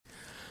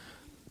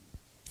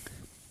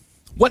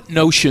What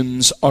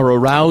notions are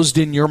aroused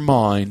in your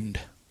mind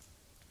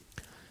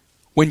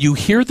when you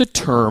hear the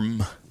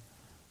term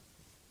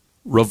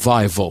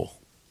revival?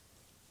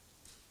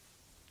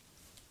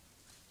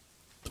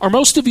 Are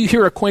most of you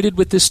here acquainted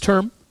with this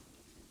term?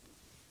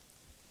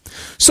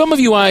 Some of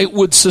you, I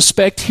would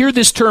suspect, hear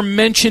this term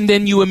mentioned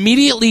and you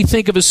immediately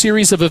think of a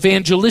series of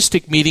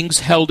evangelistic meetings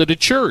held at a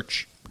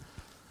church.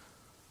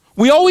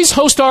 We always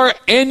host our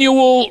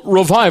annual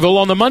revival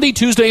on the Monday,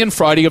 Tuesday, and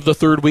Friday of the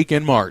third week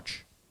in March.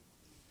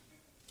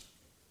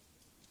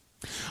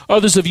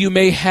 Others of you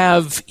may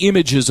have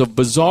images of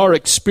bizarre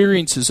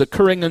experiences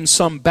occurring in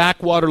some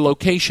backwater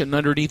location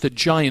underneath a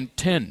giant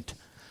tent,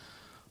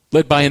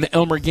 led by an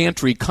Elmer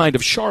Gantry kind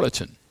of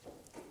charlatan.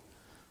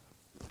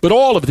 But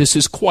all of this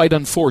is quite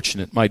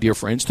unfortunate, my dear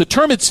friends. The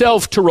term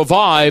itself, to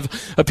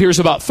revive, appears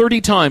about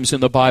 30 times in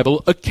the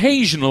Bible,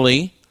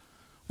 occasionally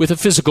with a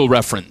physical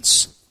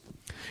reference.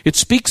 It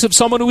speaks of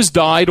someone who has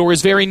died or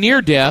is very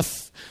near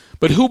death,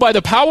 but who by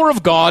the power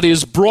of God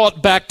is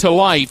brought back to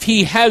life.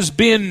 He has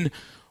been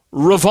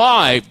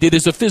revived. It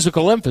is a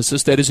physical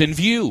emphasis that is in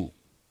view.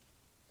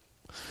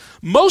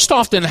 Most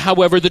often,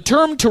 however, the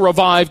term to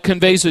revive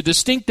conveys a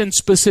distinct and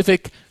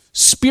specific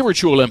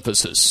spiritual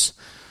emphasis.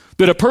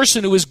 That a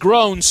person who has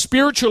grown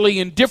spiritually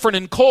indifferent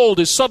and cold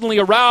is suddenly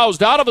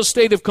aroused out of a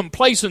state of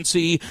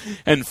complacency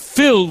and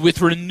filled with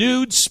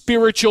renewed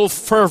spiritual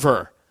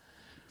fervor.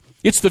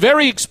 It's the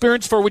very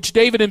experience for which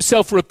David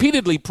himself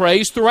repeatedly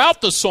prays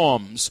throughout the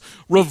Psalms.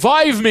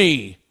 Revive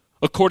me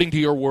according to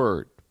your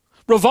word.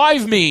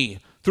 Revive me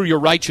through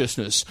your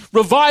righteousness.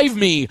 Revive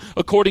me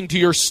according to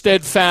your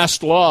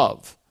steadfast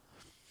love.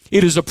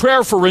 It is a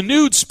prayer for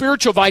renewed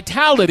spiritual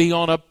vitality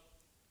on a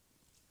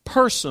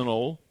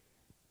personal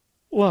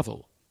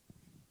level.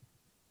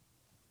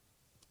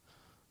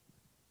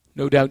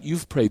 No doubt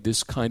you've prayed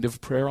this kind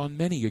of prayer on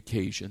many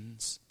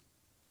occasions,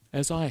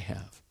 as I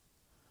have.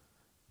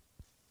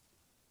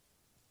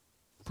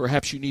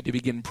 Perhaps you need to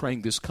begin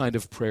praying this kind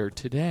of prayer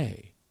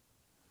today.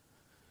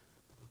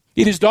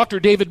 It is Dr.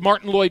 David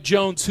Martin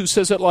Lloyd-Jones who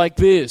says it like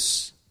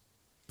this: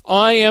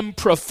 I am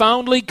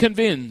profoundly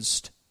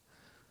convinced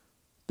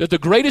that the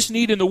greatest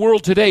need in the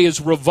world today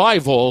is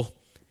revival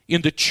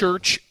in the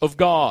church of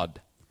God.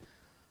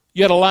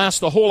 Yet, alas,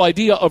 the whole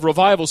idea of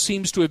revival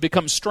seems to have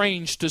become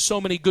strange to so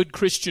many good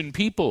Christian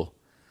people.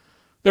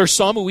 There are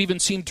some who even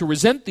seem to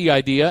resent the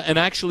idea and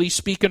actually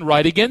speak and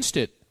write against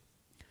it.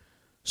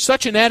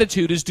 Such an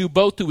attitude is due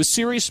both to a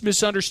serious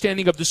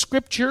misunderstanding of the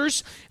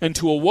Scriptures and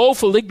to a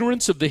woeful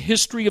ignorance of the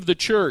history of the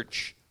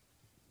church.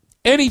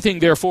 Anything,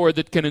 therefore,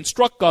 that can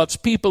instruct God's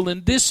people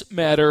in this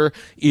matter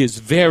is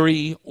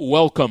very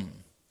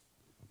welcome.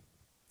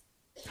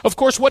 Of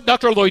course, what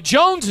Dr.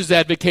 Lloyd-Jones is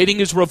advocating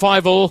is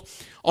revival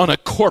on a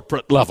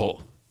corporate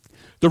level.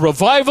 The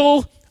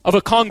revival of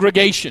a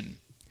congregation.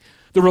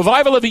 The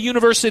revival of a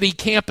university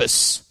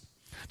campus.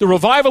 The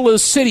revival of a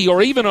city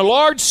or even a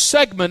large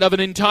segment of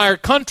an entire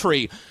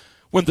country,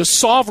 when the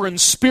sovereign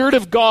Spirit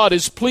of God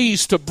is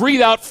pleased to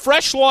breathe out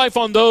fresh life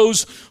on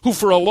those who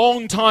for a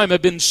long time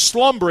have been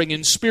slumbering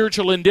in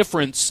spiritual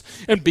indifference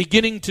and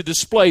beginning to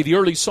display the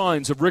early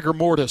signs of rigor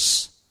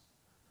mortis.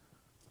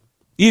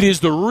 It is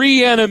the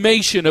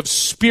reanimation of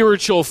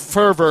spiritual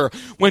fervor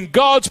when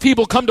God's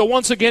people come to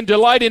once again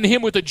delight in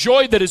Him with a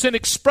joy that is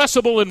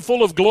inexpressible and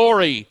full of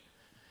glory.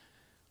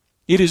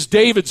 It is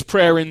David's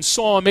prayer in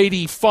Psalm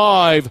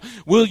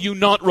 85, will you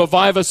not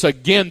revive us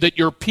again that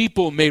your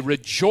people may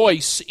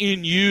rejoice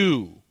in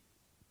you?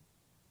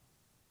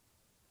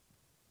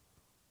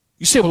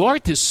 You say, well,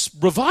 Art, this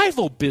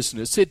revival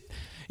business,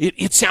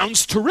 it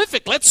sounds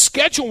terrific. Let's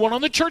schedule one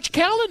on the church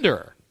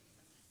calendar.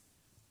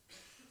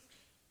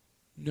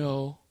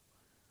 No.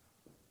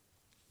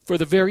 For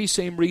the very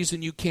same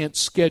reason you can't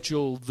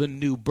schedule the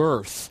new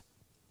birth.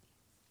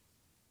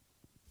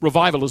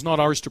 Revival is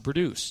not ours to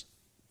produce.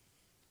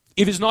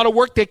 It is not a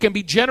work that can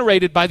be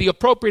generated by the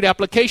appropriate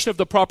application of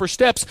the proper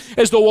steps,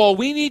 as though all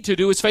we need to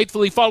do is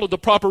faithfully follow the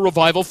proper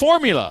revival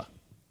formula.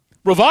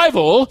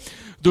 Revival,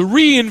 the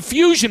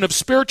reinfusion of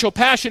spiritual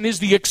passion, is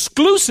the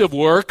exclusive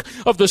work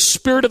of the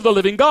Spirit of the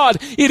living God.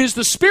 It is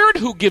the Spirit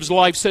who gives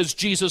life, says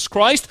Jesus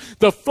Christ.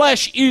 The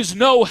flesh is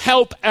no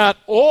help at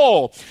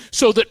all.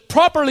 So that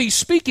properly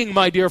speaking,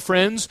 my dear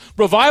friends,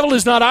 revival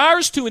is not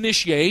ours to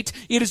initiate.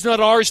 It is not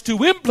ours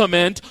to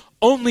implement,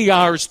 only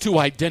ours to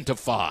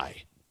identify.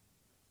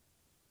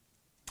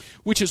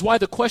 Which is why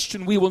the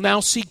question we will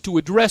now seek to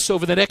address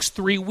over the next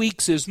 3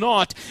 weeks is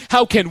not,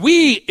 how can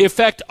we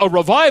effect a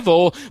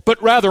revival, but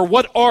rather,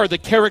 what are the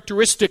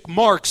characteristic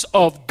marks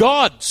of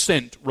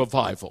God-sent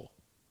revival?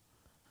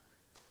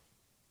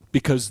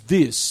 Because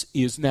this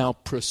is now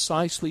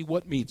precisely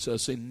what meets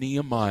us in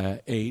Nehemiah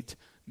 8,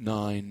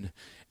 9,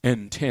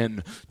 and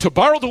 10. To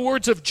borrow the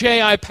words of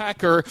J.I.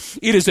 Packer,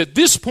 it is at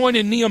this point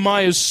in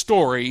Nehemiah's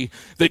story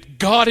that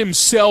God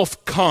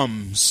Himself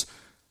comes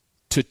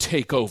to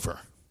take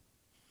over.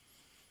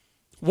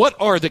 What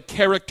are the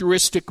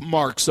characteristic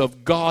marks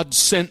of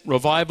God-sent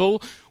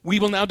revival?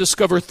 We will now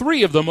discover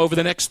 3 of them over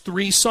the next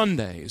 3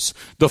 Sundays.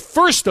 The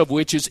first of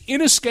which is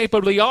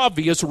inescapably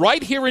obvious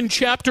right here in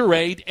chapter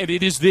 8, and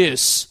it is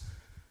this: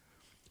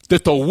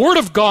 that the Word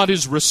of God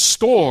is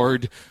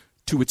restored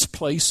to its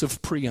place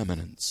of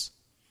preeminence.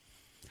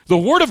 The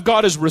Word of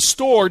God is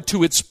restored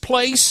to its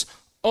place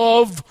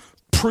of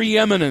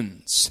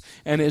preeminence.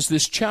 And as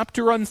this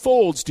chapter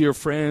unfolds, dear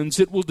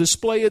friends, it will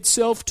display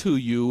itself to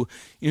you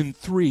in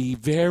three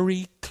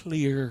very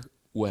clear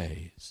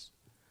ways.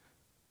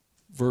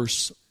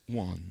 Verse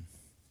 1.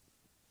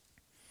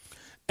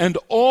 And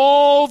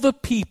all the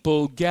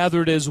people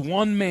gathered as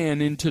one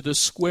man into the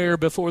square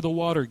before the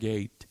water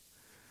gate.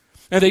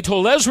 And they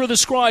told Ezra the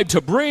scribe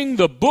to bring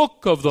the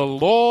book of the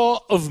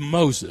law of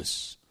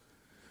Moses.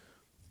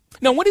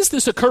 Now, when is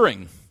this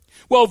occurring?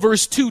 Well,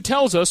 verse 2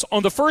 tells us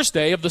on the first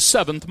day of the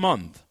 7th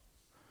month.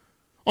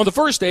 On the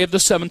first day of the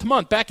 7th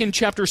month. Back in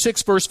chapter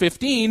 6, verse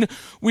 15,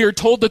 we are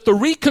told that the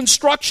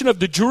reconstruction of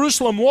the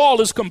Jerusalem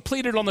wall is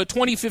completed on the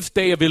 25th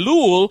day of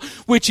Elul,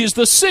 which is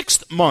the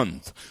 6th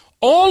month.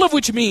 All of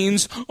which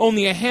means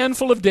only a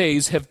handful of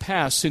days have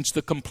passed since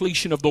the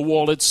completion of the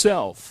wall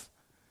itself.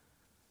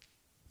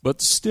 But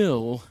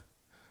still,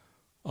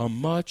 a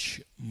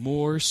much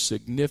more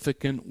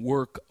significant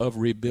work of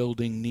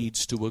rebuilding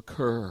needs to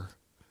occur.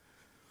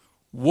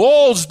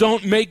 Walls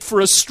don't make for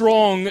a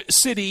strong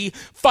city.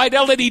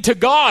 Fidelity to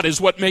God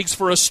is what makes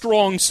for a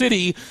strong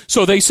city.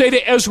 So they say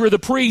to Ezra the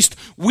priest,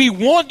 we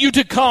want you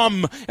to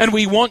come and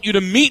we want you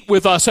to meet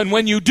with us. And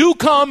when you do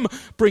come,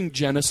 bring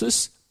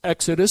Genesis,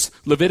 Exodus,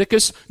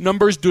 Leviticus,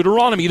 Numbers,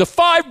 Deuteronomy, the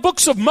 5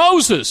 books of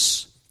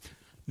Moses.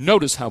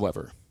 Notice,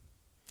 however,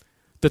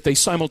 that they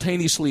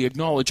simultaneously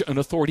acknowledge an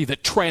authority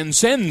that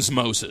transcends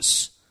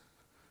Moses,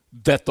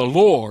 that the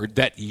Lord,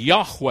 that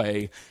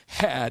Yahweh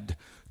had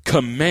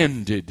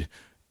commanded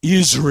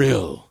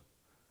Israel.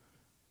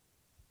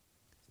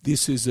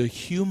 This is a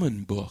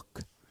human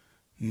book.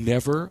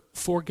 Never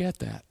forget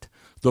that.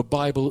 The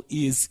Bible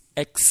is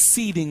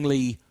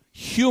exceedingly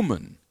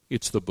human.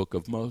 It's the book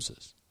of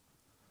Moses.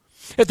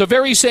 At the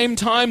very same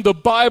time, the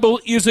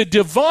Bible is a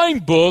divine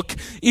book.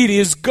 It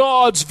is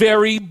God's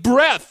very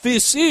breath.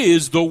 This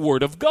is the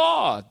Word of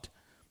God.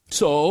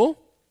 So,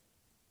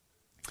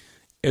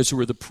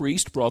 Ezra the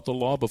priest brought the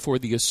law before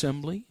the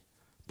assembly,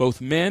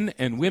 both men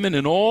and women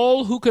and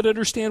all who could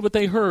understand what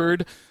they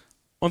heard,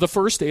 on the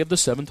first day of the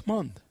 7th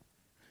month.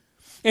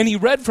 And he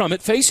read from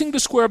it, facing the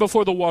square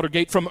before the water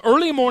gate, from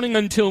early morning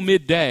until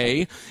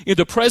midday, in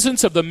the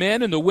presence of the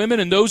men and the women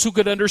and those who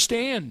could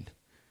understand.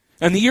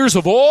 And the ears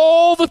of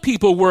all the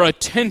people were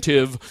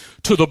attentive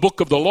to the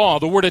book of the law.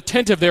 The word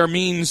attentive there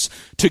means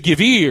to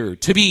give ear,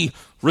 to be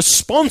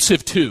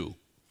responsive to.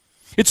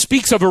 It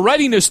speaks of a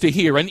readiness to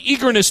hear, an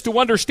eagerness to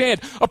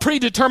understand, a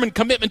predetermined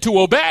commitment to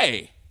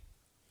obey.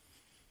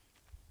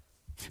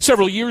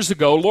 Several years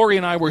ago, Lori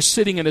and I were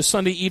sitting in a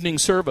Sunday evening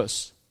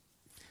service,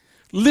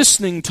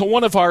 listening to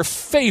one of our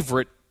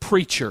favorite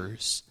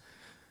preachers.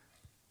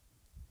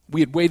 We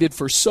had waited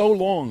for so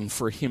long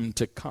for him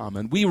to come,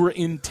 and we were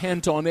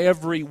intent on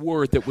every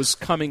word that was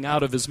coming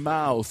out of his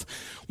mouth,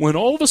 when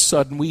all of a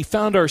sudden we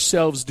found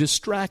ourselves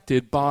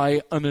distracted by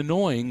an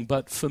annoying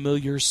but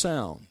familiar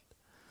sound.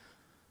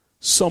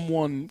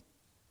 Someone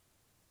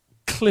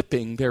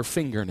clipping their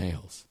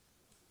fingernails.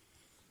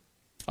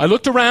 I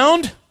looked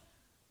around,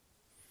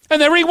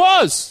 and there he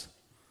was.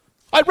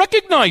 I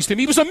recognized him.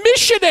 He was a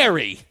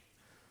missionary.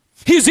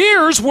 His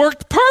ears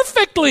worked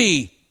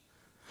perfectly.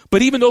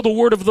 But even though the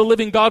word of the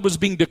living God was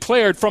being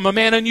declared from a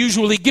man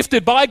unusually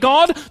gifted by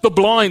God, the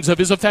blinds of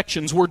his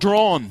affections were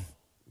drawn.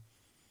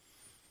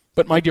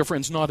 But my dear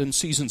friends, not in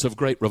seasons of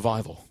great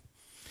revival.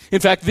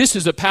 In fact, this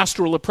is a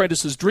pastoral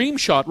apprentice's dream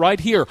shot right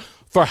here.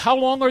 For how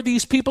long are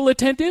these people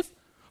attentive?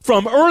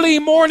 From early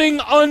morning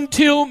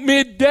until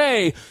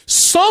midday.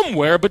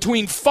 Somewhere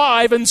between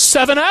 5 and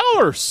 7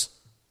 hours.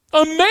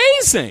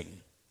 Amazing.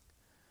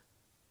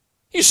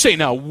 You say,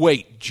 now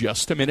wait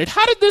just a minute.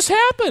 How did this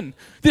happen?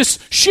 This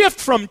shift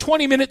from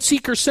 20-minute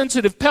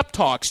seeker-sensitive pep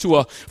talks to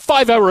a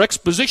 5-hour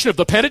exposition of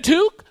the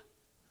Pentateuch?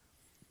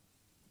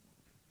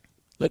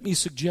 Let me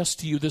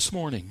suggest to you this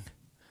morning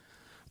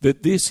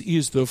that this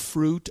is the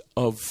fruit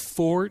of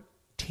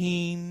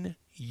 14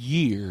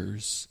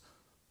 years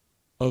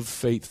of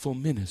faithful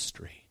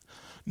ministry,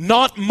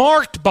 not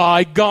marked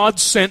by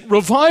God-sent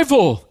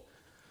revival.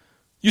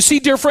 You see,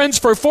 dear friends,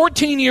 for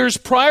 14 years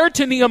prior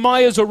to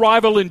Nehemiah's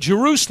arrival in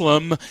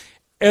Jerusalem,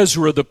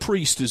 Ezra the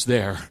priest is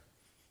there,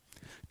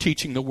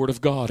 teaching the Word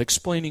of God,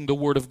 explaining the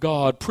Word of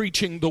God,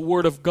 preaching the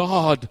Word of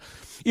God,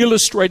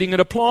 illustrating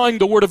and applying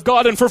the Word of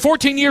God. And for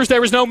 14 years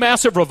there was no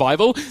massive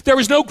revival. There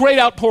was no great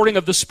outpouring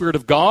of the Spirit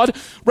of God.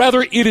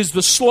 Rather, it is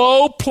the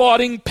slow,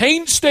 plodding,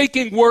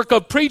 painstaking work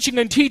of preaching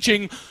and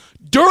teaching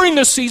during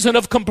a season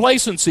of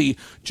complacency,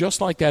 just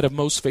like that of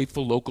most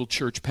faithful local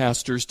church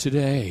pastors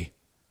today.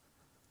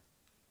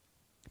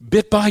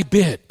 Bit by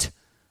bit,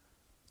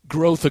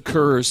 growth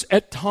occurs,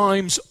 at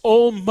times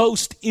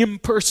almost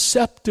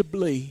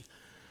imperceptibly.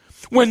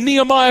 When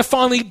Nehemiah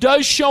finally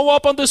does show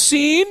up on the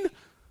scene,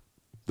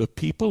 the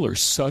people are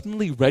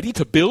suddenly ready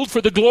to build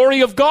for the glory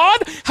of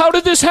God. How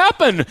did this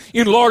happen?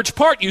 In large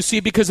part, you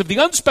see, because of the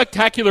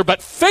unspectacular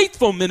but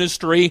faithful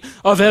ministry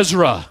of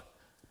Ezra.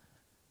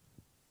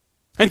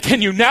 And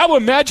can you now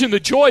imagine the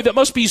joy that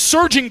must be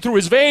surging through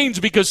his veins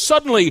because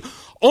suddenly,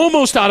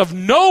 almost out of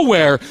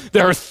nowhere,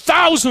 there are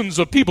thousands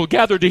of people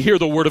gathered to hear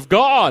the word of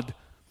God.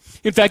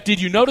 In fact,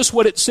 did you notice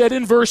what it said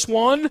in verse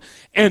 1?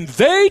 And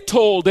they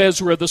told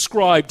Ezra the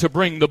scribe to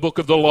bring the book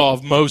of the law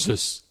of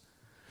Moses.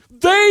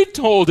 They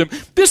told him.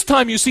 This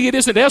time, you see, it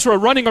isn't Ezra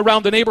running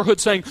around the neighborhood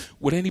saying,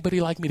 would anybody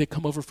like me to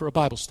come over for a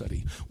Bible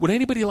study? Would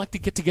anybody like to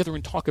get together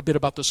and talk a bit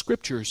about the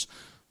scriptures?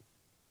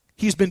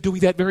 He's been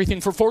doing that very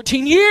thing for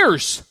 14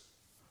 years.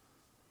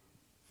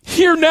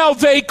 Here now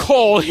they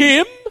call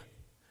him.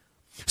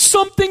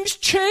 Something's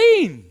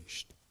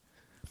changed.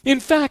 In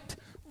fact,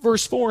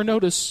 verse 4,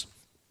 notice,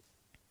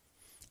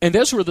 and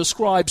Ezra the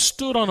scribe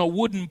stood on a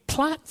wooden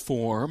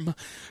platform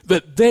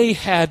that they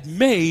had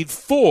made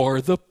for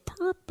the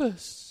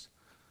purpose.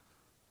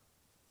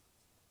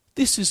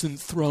 This isn't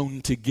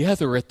thrown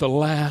together at the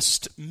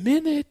last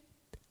minute.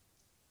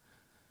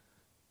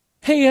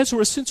 Hey,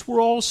 Ezra, since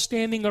we're all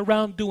standing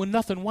around doing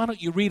nothing, why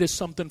don't you read us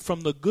something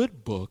from the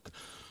good book?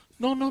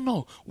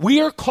 No. We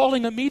are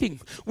calling a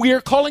meeting. We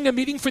are calling a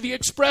meeting for the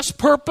express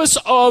purpose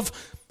of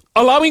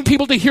allowing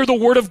people to hear the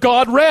Word of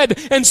God read.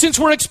 And since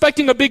we're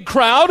expecting a big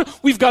crowd,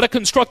 we've got to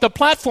construct a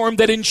platform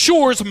that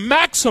ensures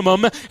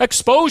maximum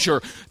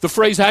exposure. The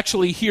phrase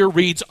actually here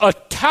reads, a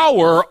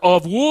tower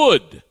of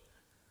wood.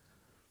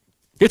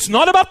 It's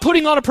not about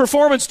putting on a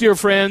performance, dear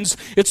friends.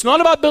 It's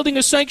not about building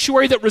a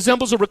sanctuary that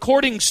resembles a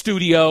recording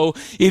studio.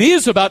 It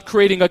is about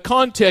creating a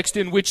context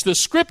in which the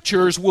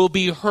Scriptures will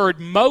be heard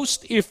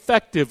most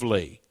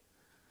effectively.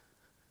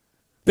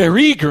 Their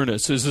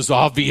eagerness is as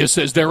obvious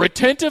as their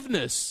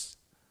attentiveness.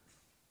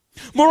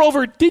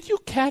 Moreover, did you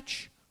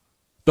catch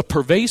the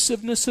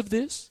pervasiveness of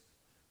this?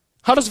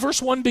 How does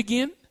verse 1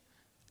 begin?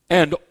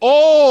 And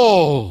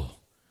all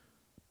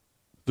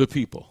the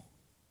people.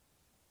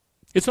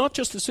 It's not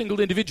just a single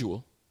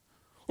individual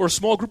or a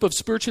small group of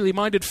spiritually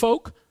minded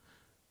folk.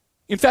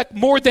 In fact,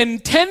 more than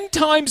 10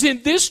 times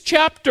in this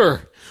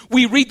chapter,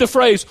 we read the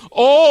phrase,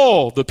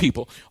 all the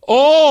people.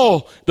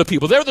 All the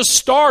people. They're the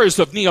stars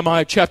of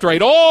Nehemiah chapter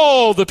 8.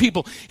 All the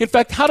people. In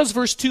fact, how does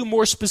verse 2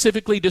 more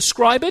specifically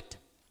describe it?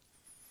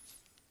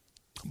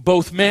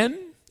 Both men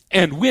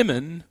and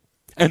women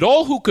and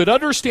all who could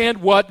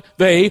understand what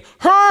they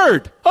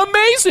heard.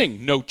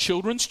 Amazing. No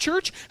children's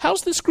church.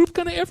 How's this group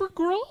going to ever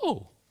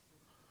grow?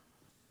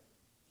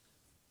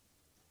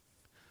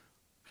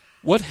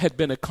 What had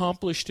been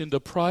accomplished in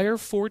the prior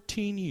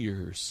 14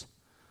 years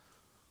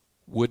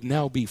would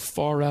now be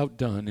far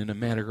outdone in a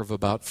matter of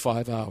about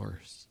 5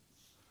 hours.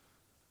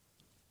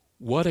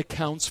 What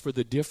accounts for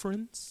the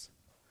difference?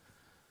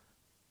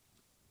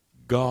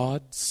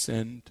 God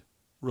sent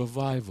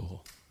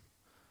revival.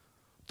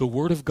 The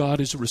Word of God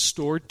is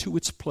restored to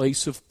its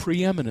place of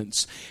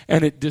preeminence,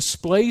 and it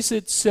displays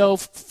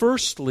itself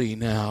firstly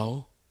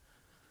now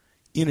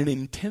in an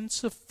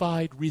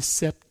intensified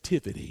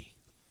receptivity.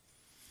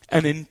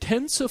 An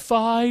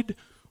intensified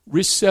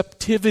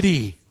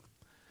receptivity.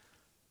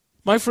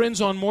 My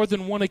friends, on more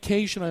than one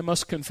occasion, I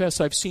must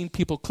confess, I've seen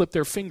people clip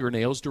their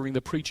fingernails during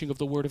the preaching of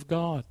the Word of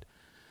God.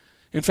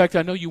 In fact,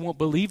 I know you won't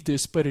believe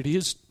this, but it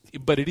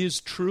is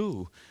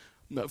true.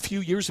 A few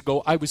years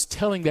ago, I was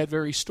telling that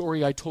very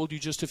story I told you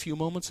just a few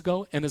moments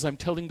ago, and as I'm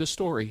telling the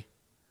story,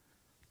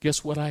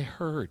 guess what I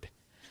heard?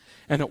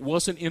 And it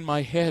wasn't in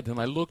my head, and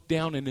I looked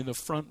down, and in the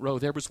front row,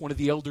 there was one of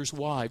the elders'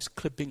 wives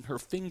clipping her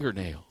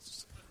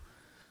fingernails.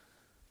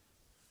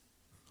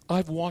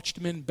 I've watched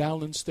men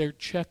balance their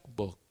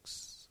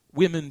checkbooks,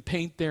 women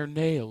paint their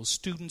nails,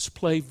 students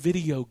play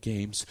video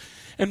games.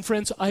 And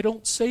friends, I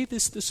don't say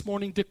this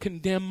morning to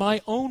condemn.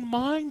 My own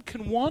mind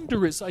can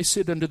wander as I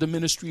sit under the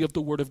ministry of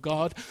the Word of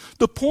God.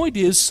 The point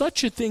is,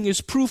 such a thing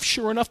is proof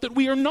sure enough that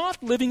we are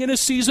not living in a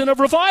season of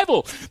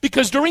revival.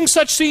 Because during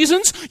such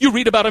seasons, you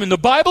read about them in the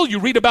Bible, you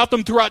read about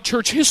them throughout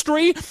church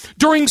history.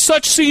 During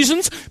such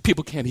seasons,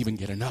 people can't even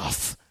get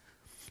enough.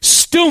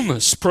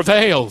 Stillness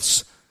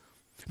prevails.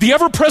 The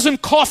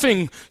ever-present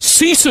coughing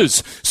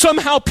ceases.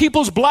 Somehow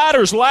people's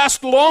bladders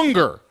last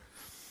longer.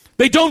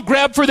 They don't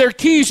grab for their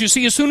keys, you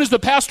see, as soon as the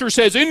pastor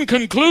says, in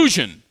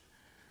conclusion.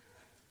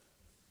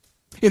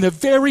 In a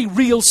very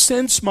real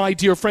sense, my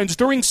dear friends,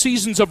 during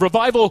seasons of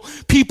revival,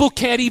 people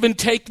can't even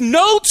take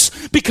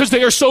notes because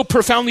they are so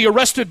profoundly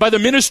arrested by the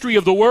ministry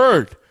of the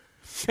Word.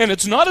 And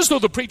it's not as though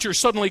the preacher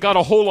suddenly got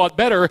a whole lot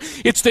better.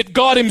 It's that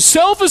God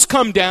Himself has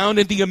come down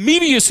and the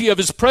immediacy of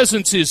His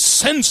presence is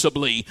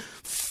sensibly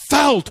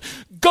felt.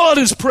 God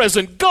is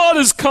present. God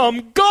has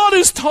come. God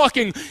is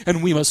talking.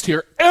 And we must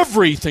hear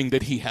everything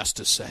that He has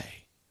to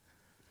say.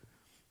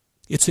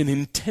 It's an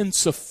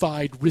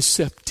intensified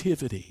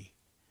receptivity.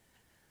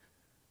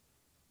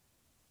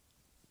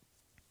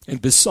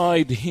 And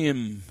beside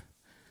him,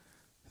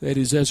 that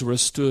is Ezra,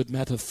 stood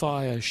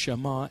Mattithiah,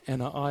 Shema,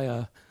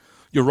 Anaiah,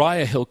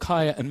 Uriah,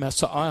 Hilkiah, and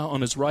Maaseiah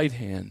on his right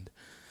hand,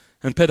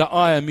 and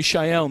Pedaiah,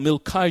 Mishael,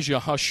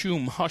 Milchijah,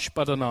 Hashum,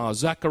 Hashbaddanah,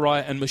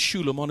 Zechariah, and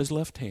Meshullam on his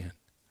left hand.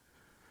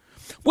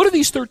 What are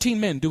these 13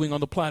 men doing on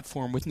the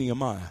platform with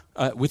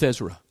with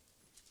Ezra?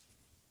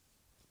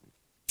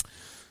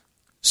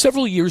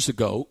 Several years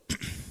ago,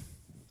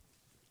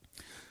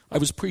 I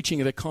was preaching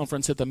at a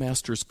conference at the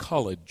Master's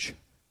College,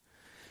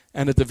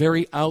 and at the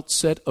very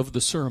outset of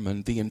the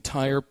sermon, the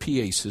entire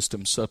PA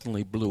system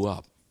suddenly blew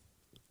up.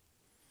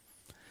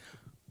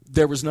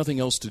 There was nothing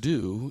else to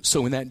do,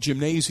 so in that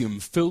gymnasium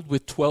filled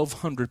with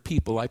 1,200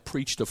 people, I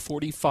preached a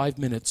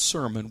 45-minute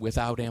sermon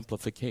without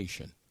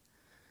amplification.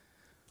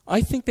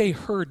 I think they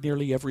heard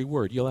nearly every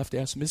word. You'll have to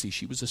ask Missy.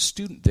 She was a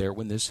student there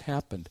when this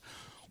happened.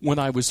 When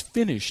I was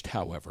finished,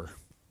 however,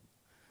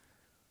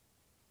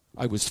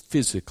 I was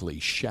physically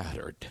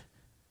shattered.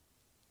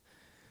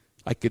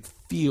 I could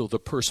feel the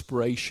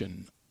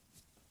perspiration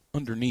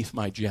underneath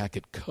my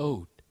jacket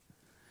coat.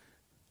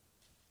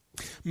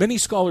 Many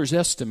scholars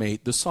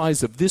estimate the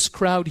size of this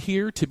crowd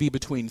here to be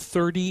between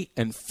 30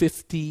 and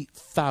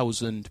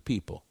 50,000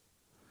 people.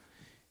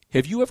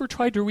 Have you ever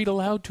tried to read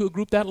aloud to a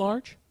group that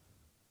large?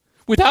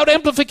 Without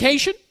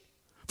amplification?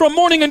 From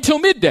morning until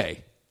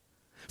midday.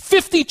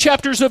 50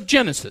 chapters of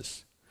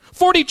Genesis,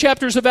 40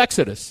 chapters of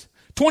Exodus,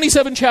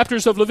 27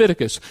 chapters of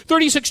Leviticus,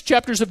 36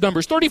 chapters of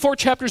Numbers, 34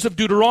 chapters of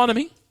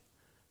Deuteronomy.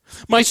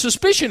 My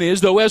suspicion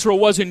is, though Ezra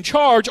was in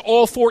charge,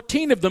 all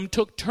 14 of them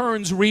took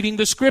turns reading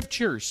the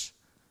Scriptures.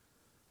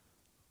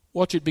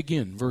 Watch it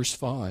begin, verse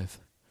 5.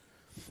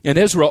 And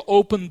Ezra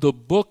opened the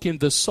book in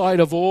the sight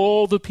of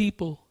all the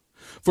people,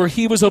 for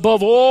he was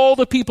above all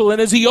the people,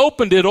 and as he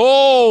opened it,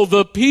 all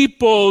the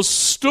people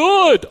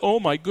stood. Oh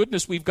my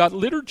goodness, we've got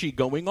liturgy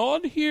going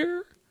on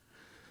here.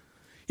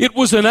 It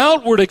was an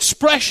outward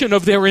expression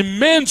of their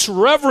immense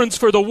reverence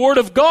for the Word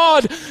of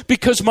God,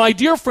 because, my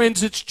dear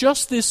friends, it's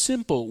just this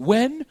simple.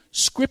 When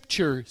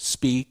Scripture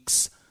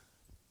speaks,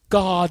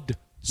 God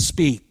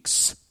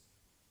speaks.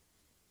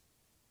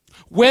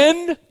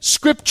 When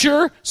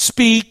Scripture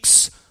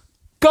speaks,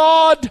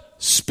 God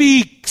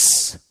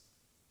speaks.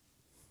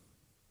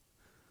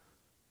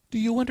 Do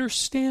you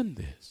understand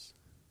this?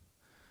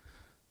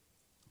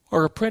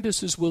 Our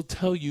apprentices will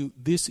tell you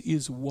this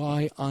is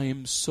why I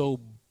am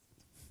so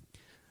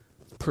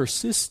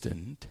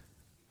persistent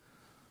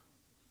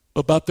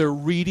about their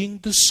reading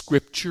the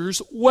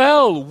Scriptures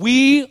well.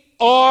 We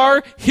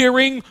are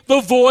hearing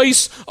the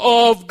voice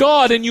of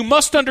God. And you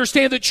must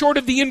understand that short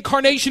of the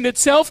incarnation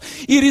itself,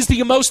 it is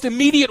the most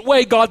immediate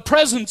way God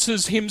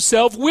presences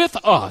himself with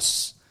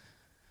us.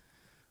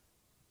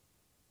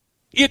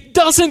 It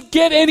doesn't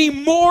get any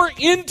more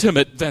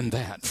intimate than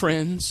that,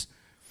 friends.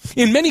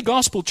 In many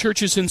gospel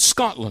churches in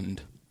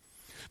Scotland,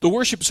 the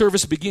worship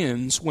service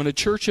begins when a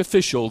church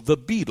official, the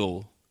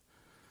beadle,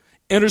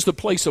 enters the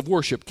place of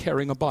worship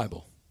carrying a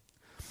Bible.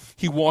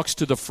 He walks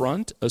to the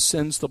front,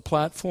 ascends the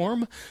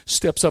platform,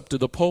 steps up to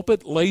the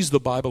pulpit, lays the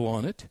Bible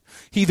on it.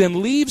 He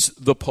then leaves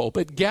the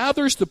pulpit,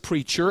 gathers the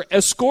preacher,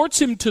 escorts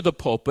him to the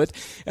pulpit,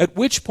 at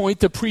which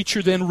point the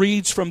preacher then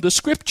reads from the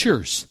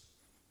Scriptures.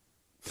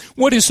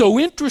 What is so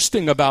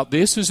interesting about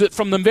this is that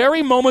from the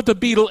very moment the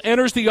beadle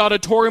enters the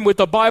auditorium with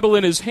the Bible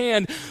in his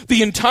hand,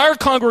 the entire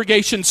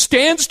congregation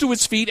stands to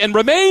its feet and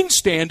remains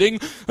standing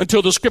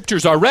until the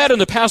Scriptures are read and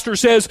the pastor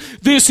says,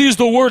 "This is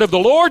the word of the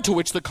Lord," to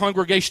which the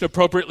congregation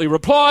appropriately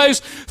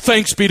replies,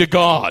 "Thanks be to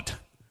God."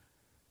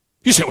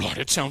 You say, "Well, Lord,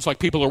 it sounds like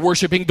people are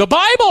worshiping the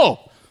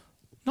Bible."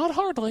 Not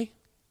hardly.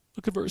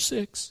 Look at verse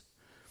 6.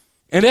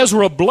 And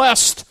Ezra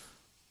blessed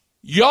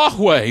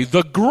Yahweh,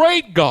 the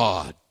great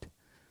God.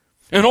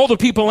 And all the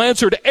people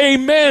answered,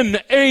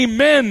 "Amen,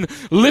 amen,"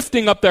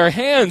 lifting up their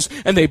hands,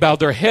 and they bowed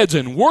their heads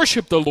and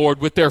worshiped the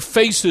Lord with their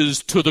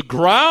faces to the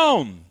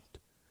ground.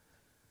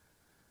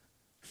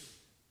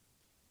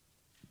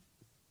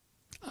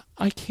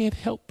 I can't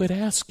help but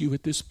ask you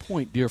at this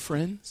point, dear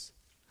friends,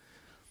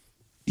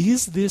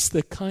 is this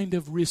the kind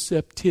of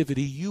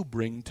receptivity you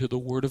bring to the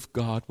Word of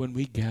God when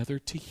we gather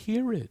to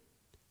hear it?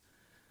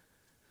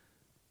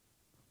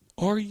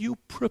 Are you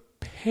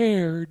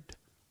prepared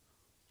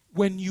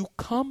when you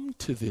come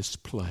to this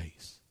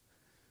place?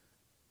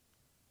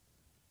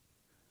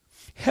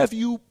 Have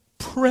you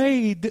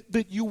prayed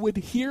that you would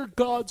hear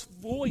God's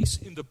voice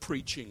in the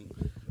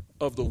preaching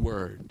of the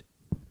Word?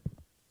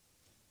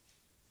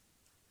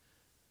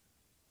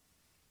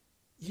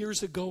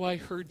 Years ago, I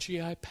heard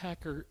J.I.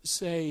 Packer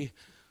say,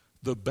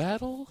 "The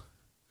battle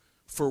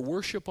for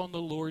worship on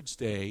the Lord's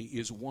Day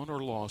is won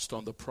or lost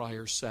on the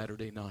prior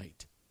Saturday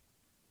night."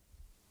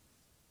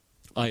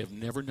 I have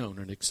never known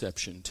an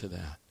exception to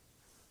that.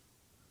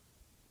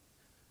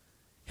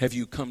 Have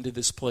you come to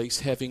this place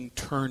having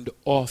turned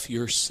off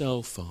your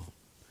cell phone,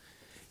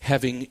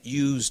 having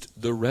used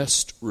the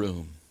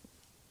restroom?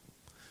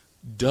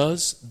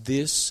 Does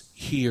this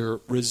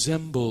here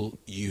resemble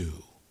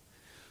you?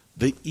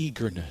 The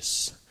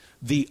eagerness,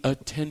 the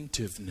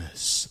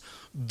attentiveness,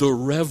 the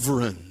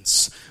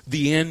reverence,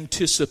 the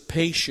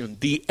anticipation,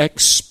 the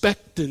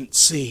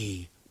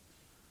expectancy.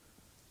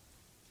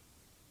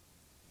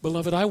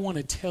 Beloved, I want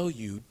to tell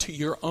you, to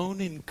your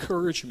own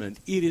encouragement,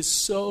 it is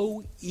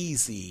so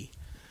easy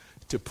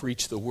to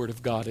preach the Word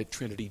of God at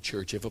Trinity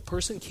Church. If a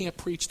person can't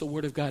preach the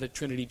Word of God at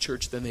Trinity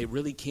Church, then they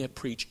really can't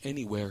preach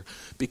anywhere,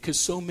 because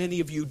so many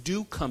of you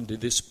do come to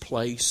this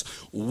place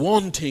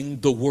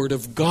wanting the Word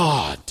of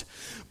God.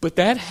 But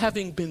that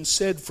having been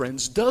said,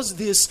 friends, does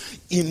this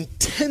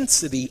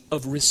intensity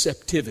of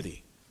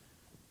receptivity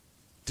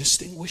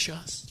distinguish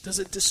us? Does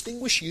it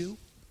distinguish you?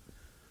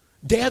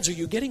 Dads, are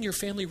you getting your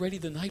family ready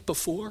the night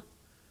before?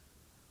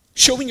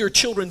 Showing your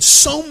children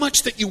so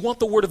much that you want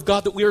the Word of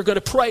God that we are going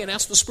to pray and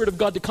ask the Spirit of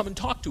God to come and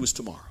talk to us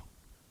tomorrow.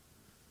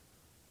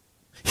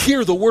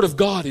 Here the Word of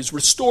God is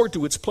restored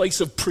to its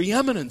place of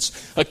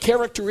preeminence, a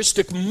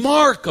characteristic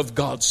mark of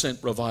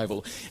God-sent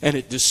revival, and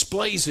it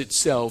displays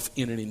itself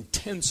in an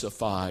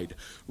intensified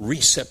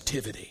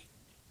receptivity.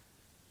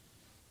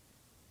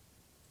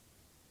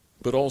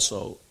 But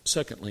also,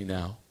 secondly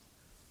now,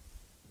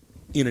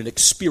 in an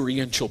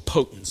experiential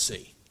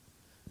potency.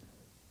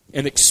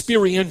 An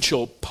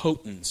experiential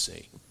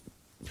potency.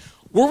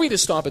 Were we to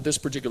stop at this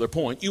particular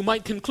point, you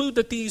might conclude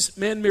that these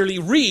men merely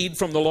read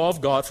from the law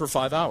of God for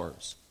 5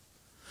 hours.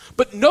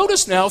 But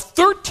notice now,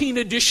 13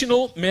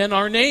 additional men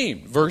are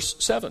named. Verse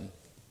 7.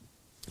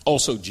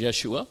 Also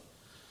Jeshua,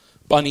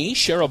 Bani,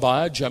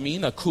 Sherebiah, Jamin,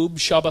 Akub,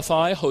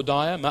 Shabbathai,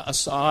 Hodiah,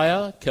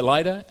 Maaseiah,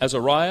 Kelida,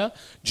 Azariah,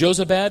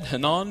 Jozabad,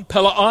 Hanan,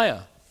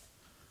 Pelaiah.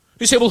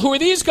 You say, well, who are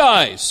these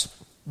guys?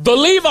 The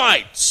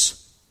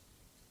Levites.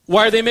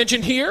 Why are they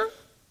mentioned here?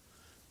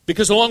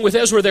 Because along with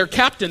Ezra, their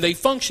captain, they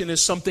function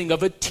as something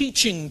of a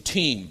teaching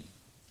team.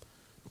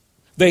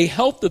 They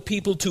helped the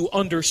people to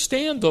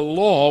understand the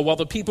law while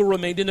the people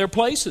remained in their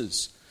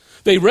places.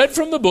 They read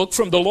from the book,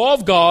 from the law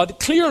of God,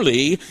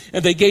 clearly,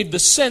 and they gave the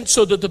sense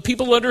so that the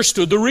people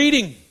understood the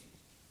reading.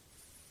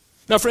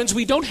 Now, friends,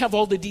 we don't have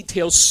all the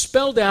details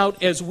spelled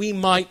out as we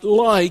might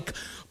like,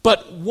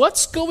 but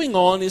what's going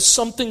on is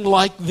something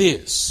like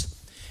this.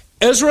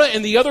 Ezra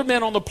and the other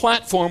men on the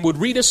platform would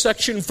read a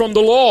section from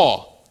the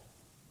law,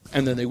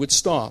 and then they would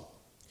stop.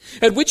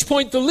 At which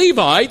point the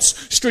Levites,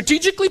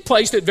 strategically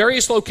placed at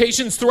various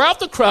locations throughout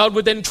the crowd,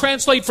 would then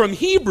translate from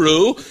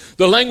Hebrew,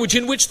 the language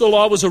in which the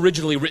law was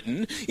originally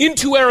written,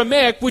 into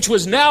Aramaic, which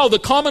was now the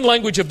common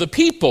language of the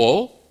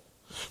people.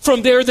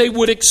 From there they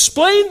would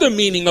explain the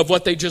meaning of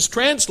what they just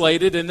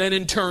translated, and then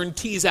in turn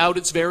tease out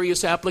its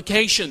various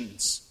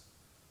applications.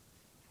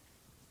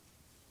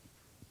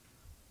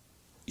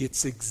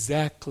 It's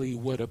exactly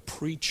what a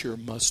preacher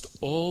must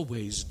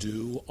always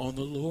do on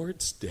the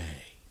Lord's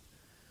Day.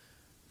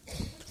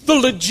 The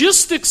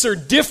logistics are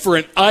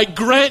different, I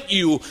grant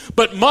you,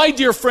 but my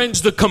dear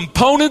friends, the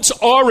components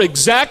are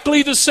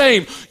exactly the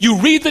same. You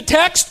read the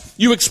text,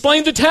 you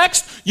explain the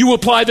text, you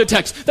apply the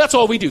text. That's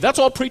all we do. That's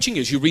all preaching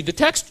is. You read the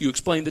text, you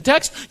explain the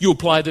text, you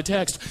apply the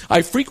text.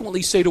 I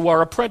frequently say to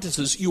our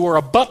apprentices, you are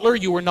a butler,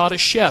 you are not a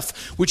chef,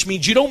 which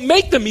means you don't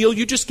make the meal,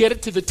 you just get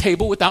it to the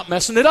table without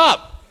messing it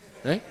up.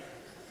 Right?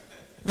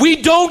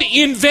 We don't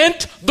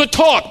invent the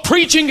talk.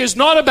 Preaching is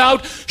not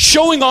about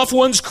showing off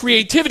one's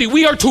creativity.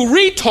 We are to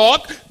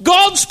re-talk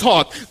God's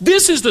talk.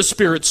 This is the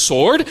Spirit's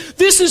sword.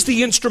 This is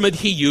the instrument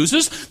He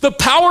uses. The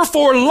power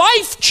for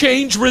life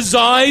change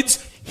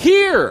resides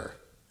here,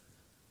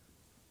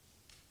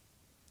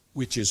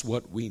 which is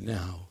what we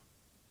now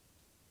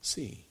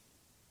see.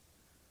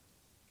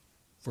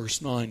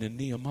 Verse 9 in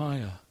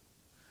Nehemiah,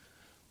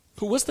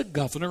 who was the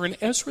governor, and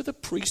Ezra the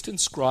priest and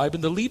scribe,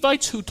 and the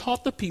Levites who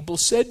taught the people,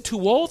 said to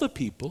all the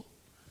people,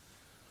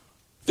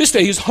 this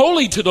day is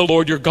holy to the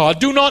Lord your God.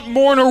 Do not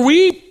mourn or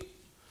weep.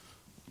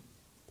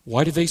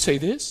 Why did they say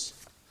this?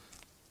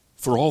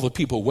 For all the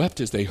people wept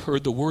as they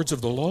heard the words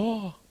of the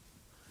law.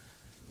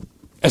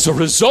 As a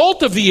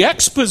result of the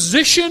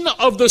exposition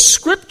of the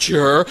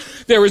Scripture,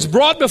 there is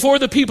brought before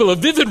the people a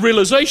vivid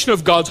realization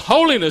of God's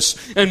holiness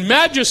and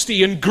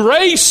majesty and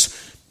grace,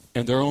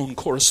 and their own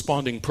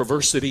corresponding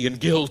perversity and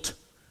guilt.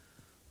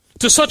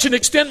 To such an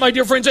extent, my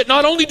dear friends, that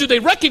not only do they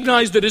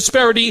recognize the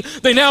disparity,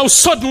 they now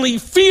suddenly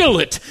feel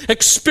it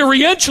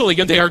experientially,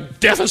 and they are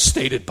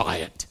devastated by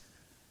it.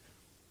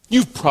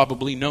 You've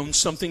probably known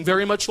something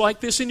very much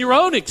like this in your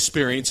own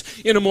experience,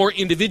 in a more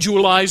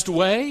individualized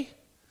way.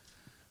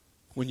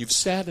 When you've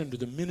sat under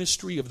the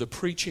ministry of the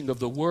preaching of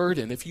the Word,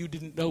 and if you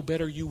didn't know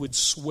better, you would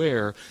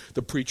swear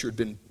the preacher had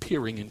been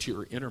peering into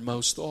your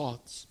innermost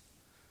thoughts.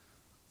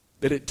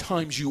 That at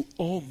times you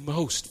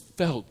almost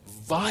felt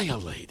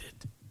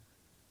violated.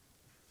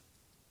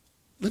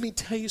 Let me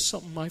tell you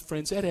something, my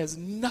friends, that has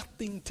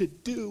nothing to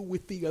do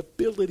with the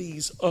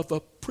abilities of a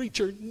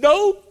preacher.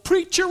 No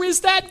preacher is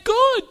that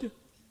good.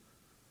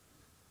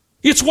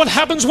 It's what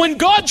happens when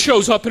God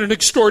shows up in an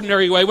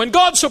extraordinary way, when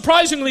God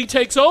surprisingly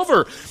takes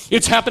over.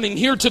 It's happening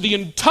here to the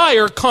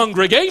entire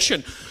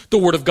congregation. The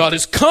Word of God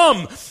has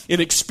come in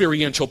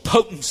experiential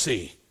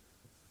potency.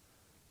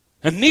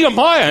 And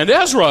Nehemiah and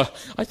Ezra,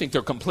 I think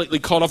they're completely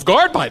caught off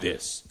guard by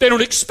this. They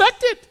don't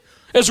expect it.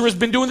 Ezra has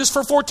been doing this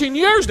for 14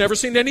 years, never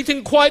seen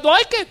anything quite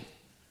like it.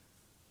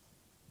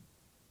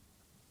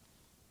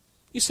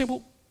 You say,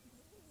 well,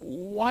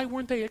 why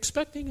weren't they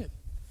expecting it?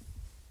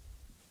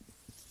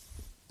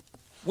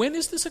 When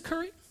is this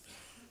occurring?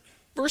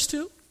 Verse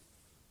 2.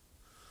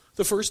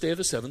 The first day of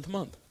the 7th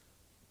month.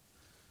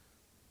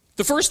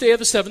 The first day of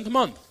the 7th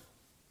month.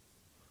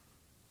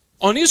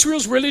 On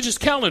Israel's religious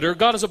calendar,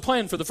 God has a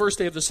plan for the first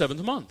day of the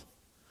 7th month.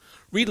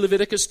 Read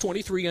Leviticus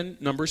 23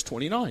 and Numbers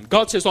 29.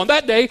 God says, on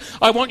that day,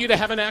 I want you to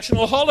have a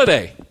national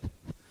holiday.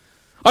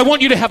 I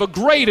want you to have a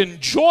great and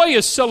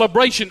joyous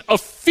celebration, a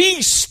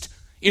feast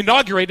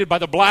inaugurated by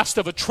the blast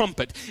of a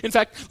trumpet. In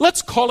fact,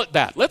 let's call it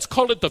that. Let's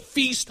call it the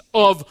Feast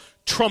of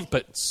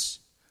Trumpets.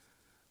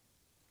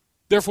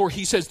 Therefore,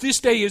 he says, this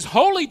day is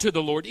holy to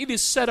the Lord. It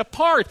is set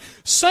apart,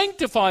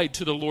 sanctified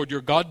to the Lord your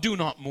God. Do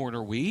not mourn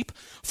or weep.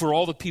 For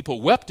all the people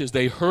wept as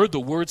they heard the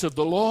words of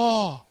the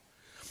law.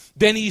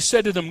 Then he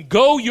said to them,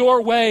 go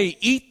your way,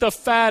 eat the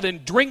fat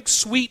and drink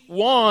sweet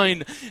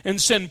wine, and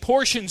send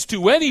portions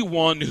to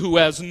anyone who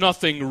has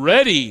nothing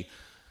ready.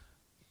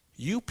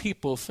 You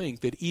people think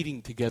that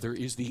eating together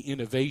is the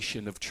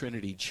innovation of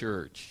Trinity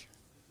Church.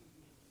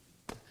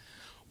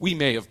 We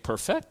may have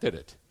perfected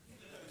it,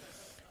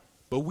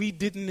 but we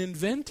didn't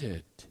invent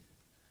it.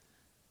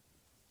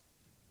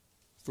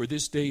 For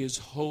this day is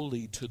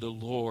holy to the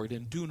Lord,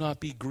 and do not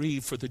be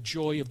grieved, for the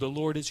joy of the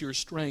Lord is your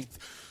strength.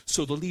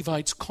 So the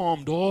Levites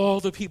calmed all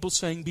the people,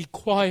 saying, be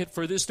quiet,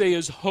 for this day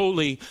is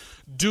holy.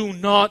 Do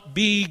not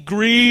be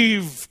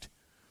grieved.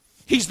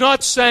 He's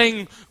not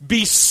saying,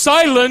 be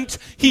silent.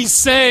 He's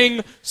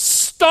saying,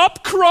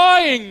 stop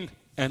crying.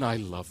 And I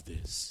love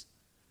this.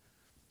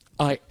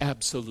 I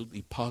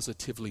absolutely,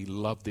 positively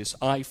love this.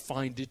 I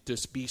find it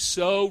to be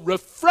so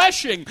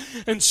refreshing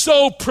and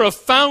so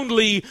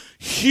profoundly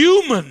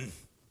human.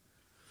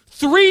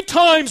 3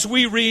 times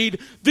we read,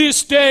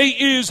 this day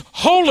is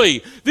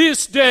holy.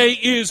 This day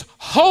is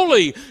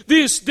holy.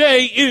 This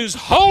day is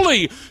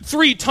holy.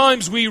 3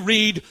 times we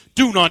read,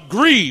 do not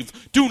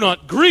grieve. Do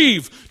not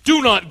grieve.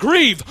 Do not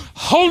grieve.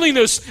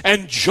 Holiness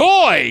and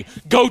joy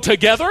go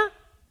together.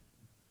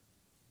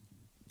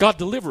 God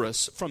deliver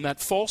us from that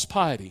false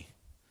piety,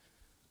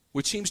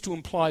 which seems to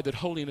imply that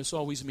holiness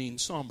always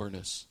means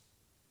somberness.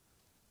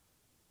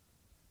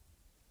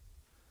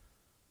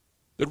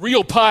 That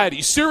real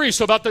piety, seriousness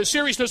about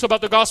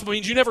the gospel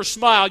means you never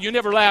smile, you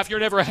never laugh,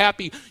 you're never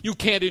happy, you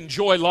can't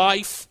enjoy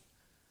life.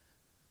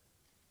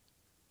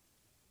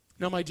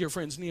 Now, my dear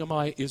friends,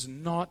 Nehemiah is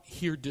not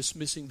here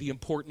dismissing the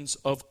importance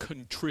of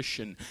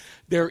contrition.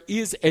 There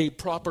is a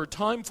proper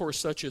time for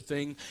such a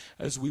thing,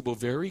 as we will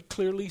very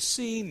clearly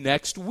see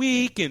next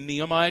week in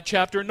Nehemiah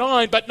chapter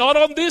 9, but not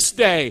on this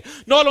day,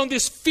 not on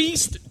this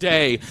feast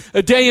day,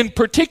 a day in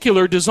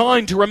particular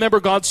designed to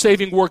remember God's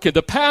saving work in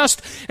the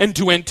past and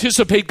to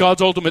anticipate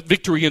God's ultimate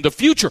victory in the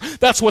future.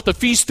 That's what the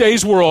feast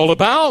days were all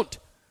about.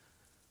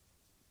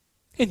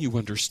 And you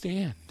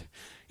understand,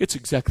 it's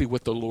exactly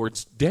what the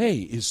Lord's day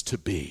is to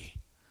be.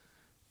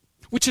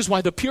 Which is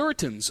why the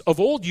Puritans of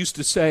old used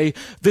to say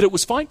that it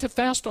was fine to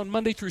fast on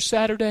Monday through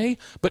Saturday,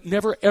 but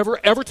never,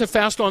 ever, ever to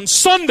fast on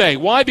Sunday.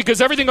 Why?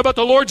 Because everything about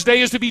the Lord's day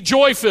is to be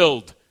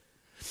joy-filled.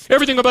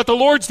 Everything about the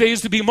Lord's day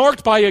is to be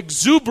marked by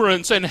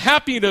exuberance and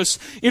happiness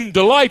in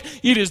delight.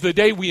 It is the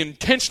day we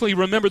intentionally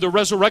remember the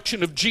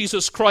resurrection of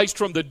Jesus Christ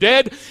from the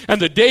dead,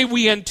 and the day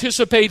we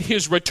anticipate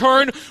his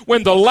return,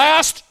 when the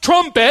last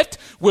trumpet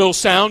will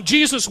sound,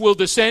 Jesus will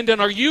descend,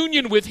 and our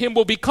union with him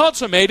will be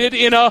consummated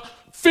in a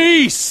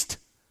feast.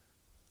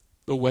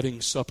 The wedding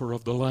supper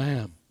of the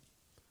Lamb.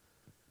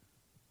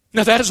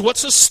 Now that is what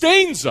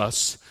sustains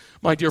us,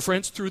 my dear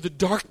friends, through the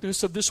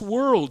darkness of this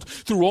world,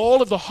 through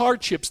all of the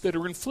hardships that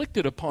are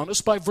inflicted upon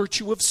us by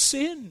virtue of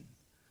sin.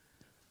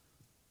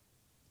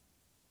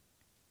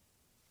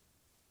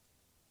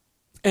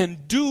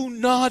 And do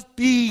not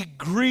be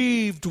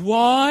grieved.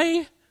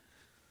 Why?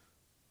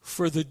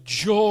 For the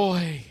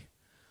joy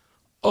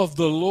of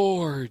the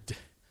Lord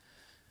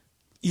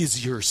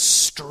is your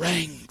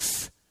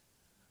strength.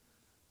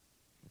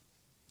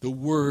 The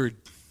word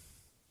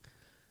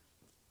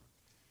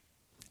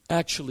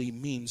actually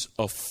means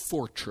a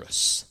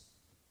fortress.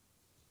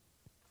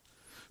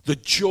 The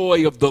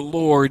joy of the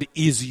Lord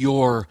is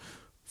your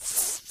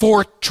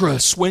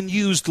fortress. When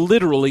used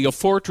literally, a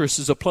fortress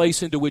is a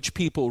place into which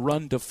people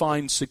run to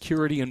find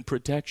security and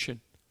protection.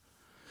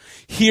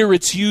 Here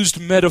it's used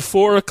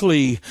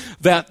metaphorically,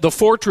 that the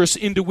fortress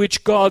into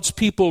which God's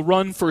people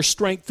run for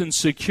strength and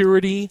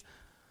security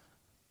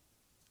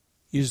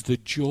is the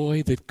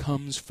joy that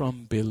comes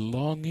from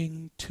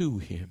belonging to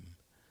him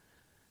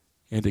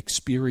and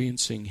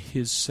experiencing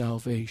his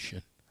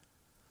salvation.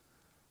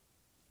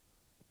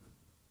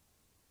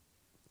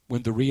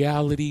 When the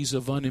realities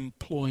of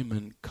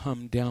unemployment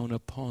come down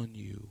upon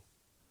you,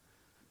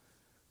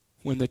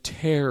 when the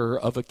terror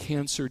of a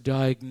cancer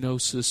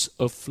diagnosis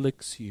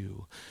afflicts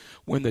you,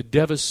 when the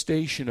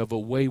devastation of a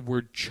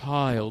wayward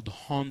child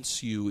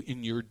haunts you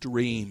in your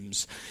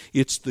dreams,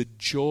 it's the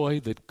joy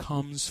that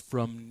comes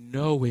from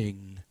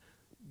knowing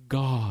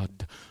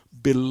God,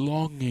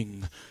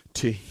 belonging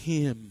to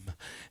him,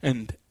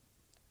 and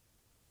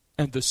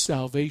the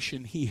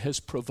salvation he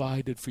has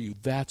provided for you.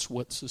 That's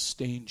what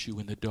sustains you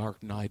in the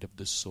dark night of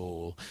the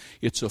soul.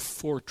 It's a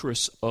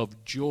fortress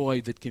of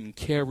joy that can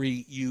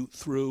carry you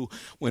through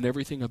when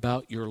everything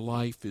about your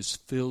life is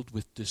filled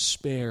with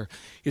despair.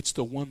 It's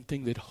the one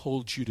thing that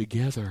holds you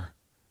together.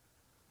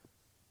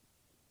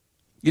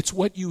 It's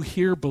what you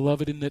hear,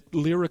 beloved, in that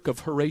lyric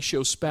of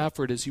Horatio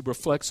Spafford as he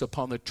reflects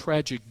upon the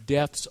tragic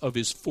deaths of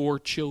his 4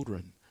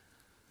 children.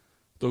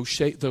 Though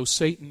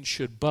Satan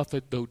should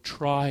buffet, though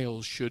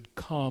trials should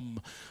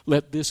come,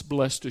 let this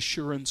blessed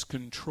assurance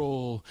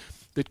control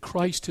that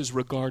Christ has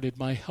regarded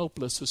my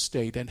helpless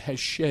estate and has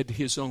shed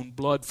his own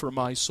blood for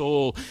my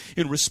soul.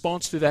 In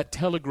response to that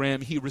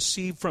telegram he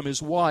received from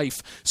his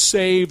wife,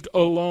 saved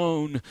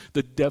alone,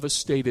 the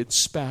devastated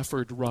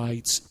Spafford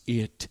writes,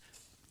 "It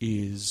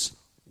is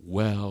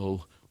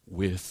well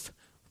with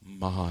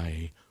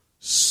my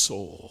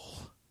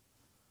soul."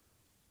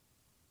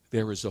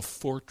 There is a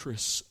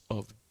fortress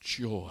of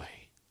joy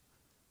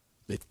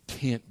that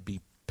can't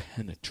be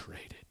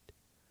penetrated.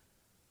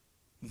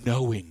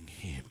 Knowing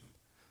him,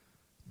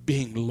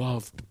 being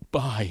loved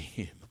by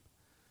him,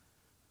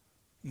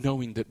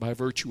 knowing that by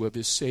virtue of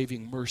his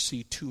saving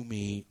mercy to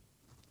me,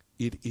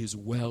 it is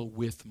well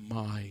with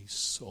my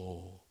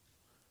soul.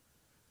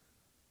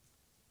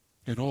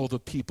 And all the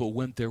people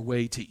went their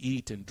way to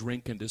eat and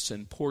drink and to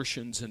send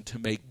portions and to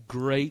make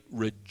great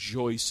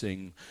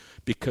rejoicing,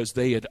 because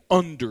they had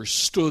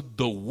understood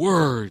the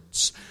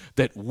words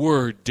that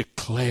were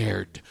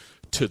declared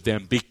to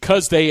them,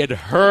 because they had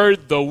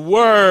heard the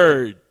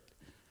word.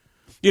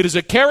 It is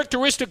a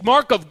characteristic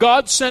mark of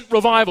God-sent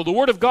revival. The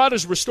Word of God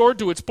is restored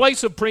to its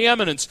place of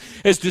preeminence,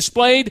 as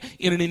displayed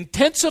in an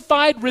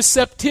intensified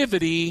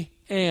receptivity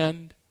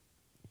and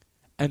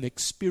an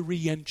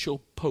experiential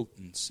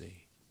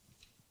potency.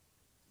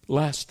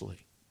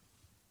 Lastly,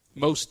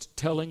 most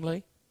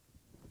tellingly,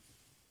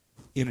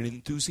 in an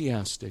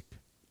enthusiastic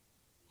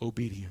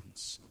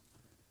obedience.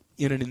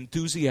 In an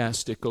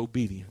enthusiastic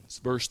obedience.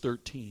 Verse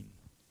 13.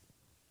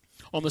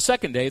 On the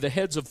second day, the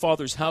heads of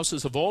fathers'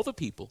 houses of all the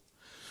people,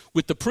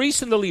 with the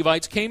priests and the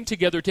Levites, came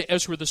together to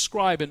Ezra the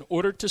scribe in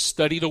order to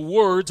study the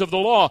words of the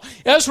law.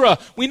 Ezra,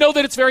 we know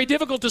that it's very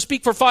difficult to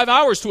speak for 5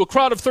 hours to a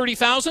crowd of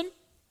 30,000.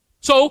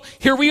 So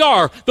here we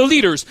are, the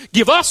leaders.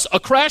 Give us a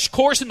crash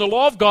course in the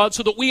law of God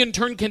so that we in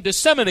turn can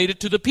disseminate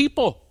it to the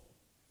people.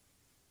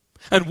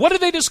 And what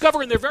did they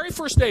discover in their very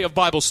first day of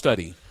Bible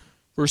study?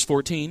 Verse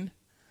 14.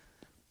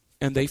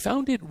 And they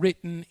found it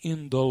written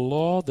in the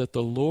law that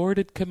the Lord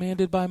had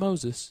commanded by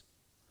Moses,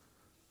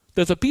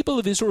 that the people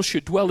of Israel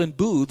should dwell in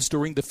booths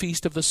during the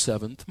feast of the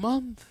 7th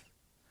month.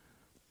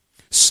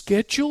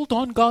 Scheduled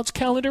on God's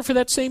calendar for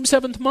that same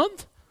 7th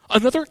month,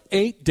 another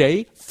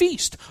 8-day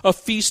feast, a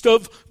feast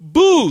of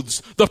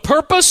booths. The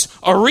purpose,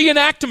 a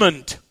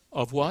reenactment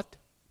of what?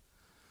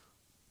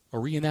 A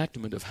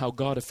reenactment of how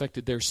God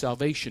effected their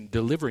salvation,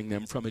 delivering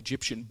them from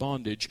Egyptian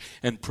bondage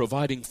and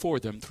providing for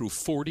them through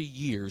 40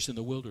 years in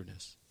the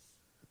wilderness.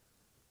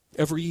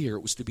 Every year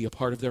it was to be a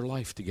part of their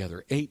life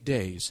together. 8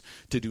 days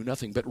to do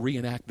nothing but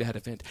reenact that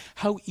event.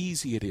 How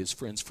easy it is,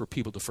 friends, for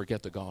people to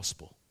forget the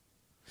gospel.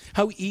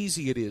 How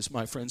easy it is,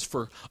 my friends,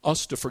 for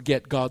us to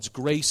forget God's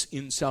grace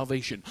in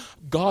salvation.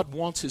 God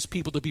wants his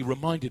people to be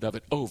reminded of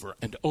it over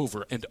and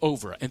over and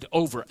over and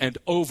over and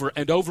over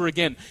and over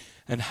again.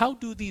 And how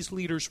do these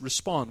leaders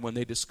respond when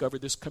they discover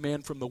this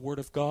command from the Word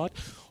of God?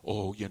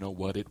 Oh, you know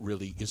what? It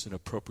really isn't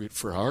appropriate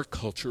for our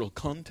cultural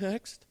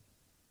context.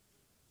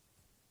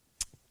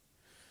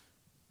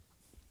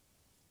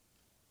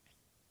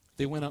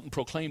 They went out and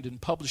proclaimed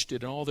and published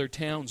it in all their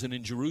towns and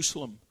in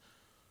Jerusalem.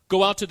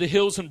 Go out to the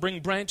hills and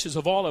bring branches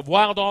of olive,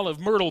 wild olive,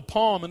 myrtle,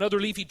 palm, and other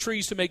leafy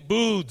trees to make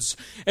booths,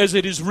 as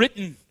it is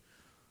written.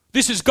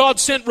 This is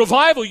God-sent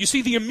revival. You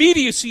see the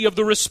immediacy of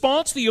the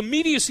response, the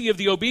immediacy of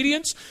the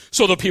obedience.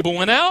 So the people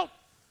went out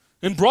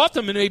and brought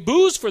them and made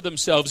booths for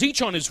themselves,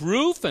 each on his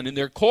roof and in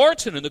their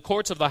courts and in the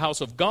courts of the house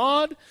of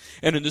God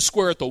and in the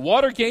square at the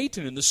water gate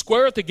and in the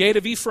square at the gate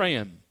of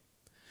Ephraim.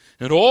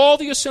 And all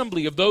the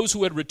assembly of those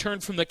who had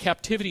returned from the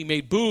captivity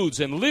made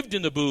booths and lived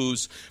in the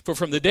booths. For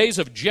from the days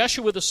of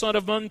Jeshua the son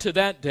of Nun to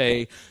that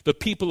day, the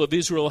people of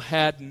Israel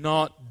had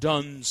not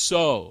done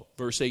so.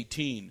 Verse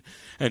 18.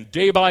 And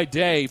day by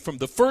day, from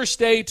the first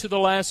day to the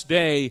last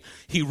day,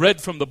 he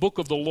read from the book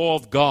of the law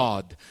of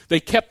God. They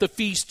kept the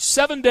feast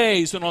 7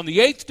 days, and on the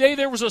 8th day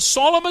there was a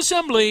solemn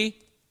assembly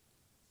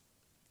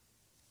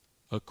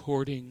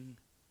according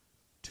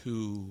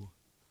to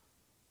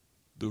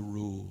the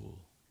rule.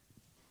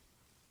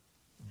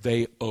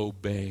 They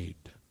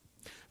obeyed.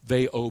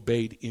 They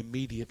obeyed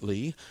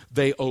immediately.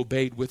 They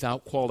obeyed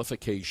without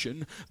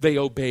qualification. They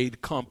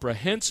obeyed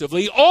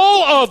comprehensively.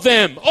 All of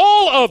them.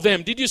 All of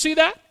them. Did you see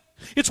that?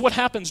 It's what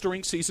happens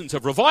during seasons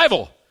of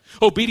revival.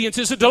 Obedience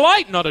is a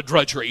delight, not a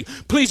drudgery.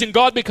 Pleasing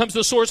God becomes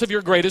the source of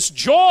your greatest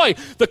joy.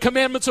 The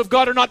commandments of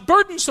God are not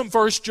burdensome,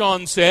 1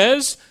 John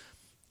says.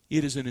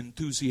 It is an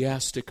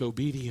enthusiastic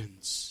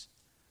obedience.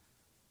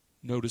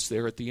 Notice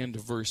there at the end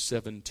of verse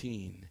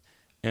 17.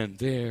 And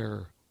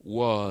there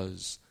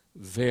was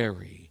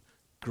very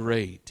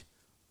great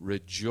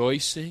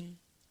rejoicing.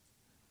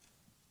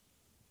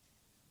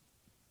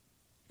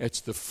 It's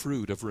the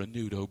fruit of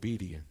renewed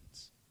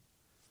obedience.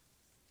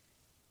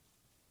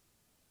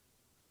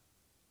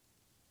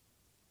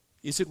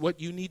 Is it what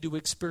you need to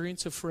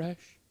experience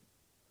afresh?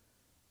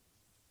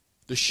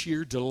 The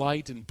sheer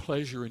delight and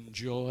pleasure and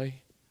joy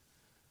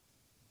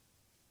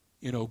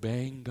in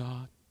obeying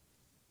God?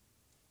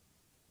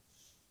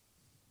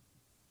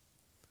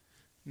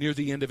 Near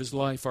the end of his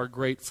life, our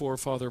great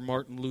forefather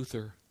Martin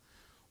Luther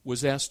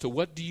was asked, to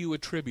what do you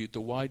attribute the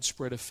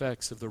widespread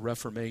effects of the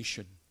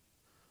Reformation?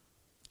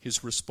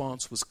 His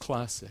response was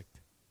classic.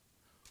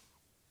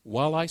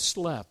 While I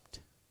slept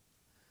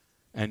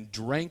and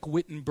drank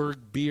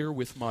Wittenberg beer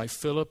with my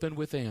Philip and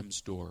with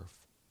Amsdorff,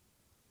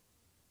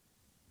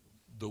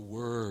 the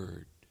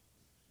Word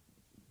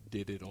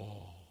did it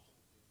all.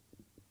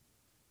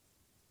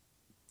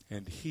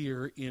 And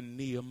here in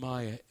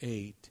Nehemiah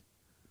 8,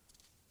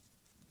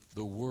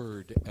 the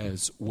Word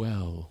as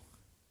well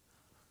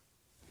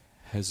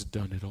has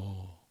done it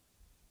all.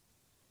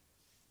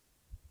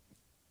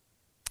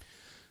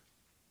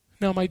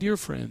 Now, my dear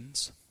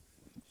friends,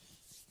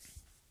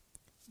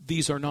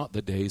 these are not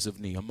the days of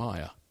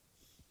Nehemiah.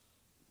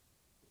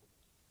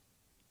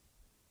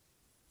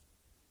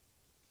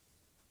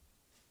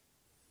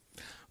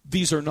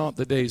 These are not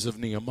the days of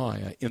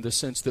Nehemiah in the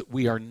sense that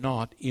we are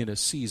not in a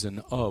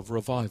season of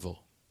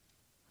revival.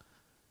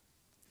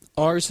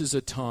 Ours is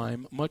a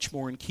time much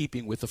more in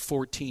keeping with the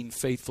 14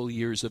 faithful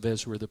years of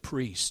Ezra the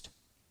priest.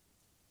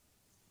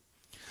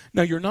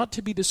 Now, you're not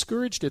to be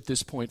discouraged at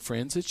this point,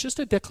 friends. It's just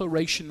a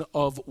declaration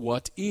of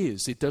what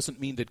is. It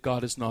doesn't mean that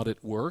God is not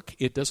at work.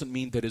 It doesn't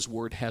mean that His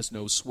Word has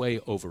no sway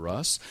over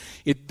us.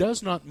 It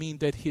does not mean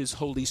that His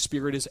Holy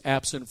Spirit is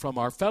absent from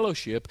our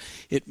fellowship.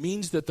 It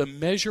means that the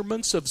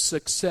measurements of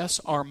success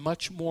are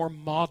much more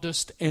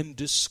modest and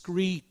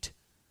discreet.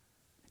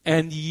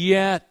 And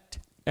yet,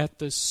 at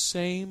the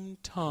same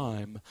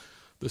time,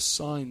 the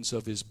signs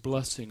of His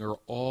blessing are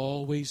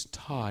always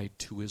tied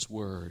to His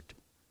Word.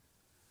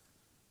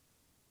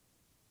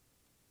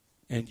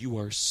 And you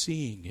are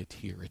seeing it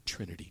here at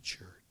Trinity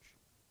Church.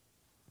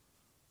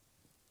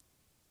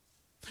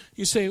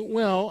 You say,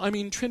 well,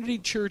 Trinity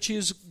Church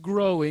is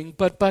growing,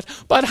 but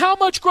how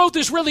much growth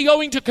is really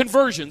owing to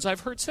conversions?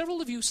 I've heard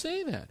several of you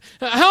say that.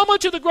 How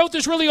much of the growth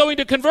is really owing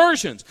to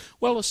conversions?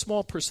 Well, a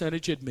small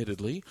percentage,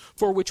 admittedly,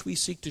 for which we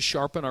seek to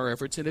sharpen our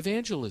efforts in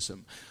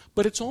evangelism.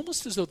 But it's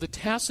almost as though the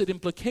tacit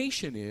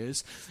implication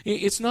is,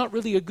 it's not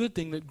really a good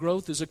thing that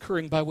growth is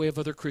occurring by way of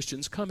other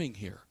Christians coming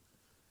here.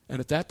 And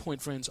at that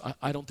point, friends,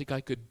 I don't think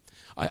I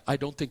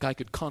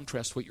could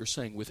contrast what you're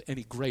saying with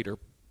any greater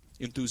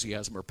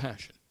enthusiasm or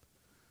passion.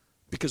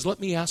 Because let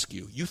me ask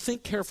you, you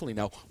think carefully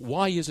now,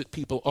 why is it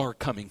people are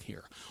coming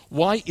here?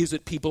 Why is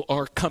it people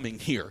are coming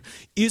here?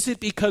 Is it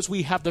because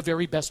we have the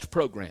very best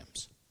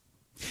programs?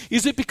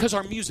 Is it because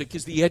our music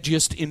is the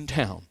edgiest in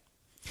town?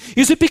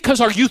 Is it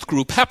because our youth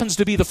group happens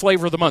to be the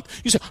flavor of the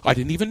month? You say, I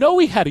didn't even know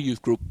we had a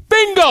youth group.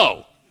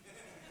 Bingo!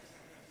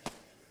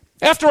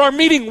 After our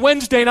meeting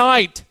Wednesday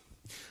night,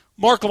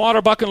 Mark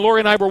Lauterbach and Lori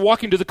and I were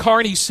walking to the car,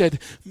 and he said,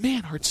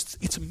 man,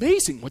 it's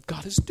amazing what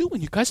God is doing.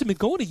 You guys have been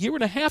going a year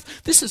and a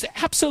half. This is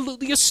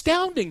absolutely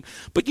astounding.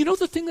 But you know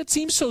the thing that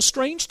seems so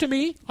strange to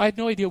me? I had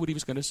no idea what he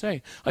was going to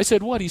say. I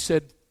said, what? He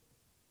said,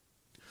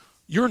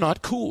 you're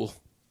not cool.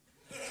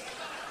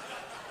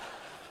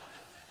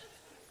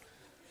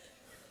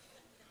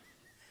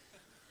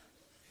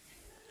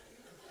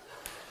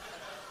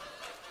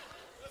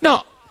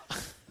 Now,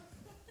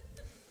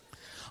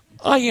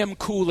 I am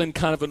cool in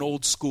kind of an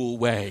old school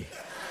way,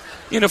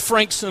 in a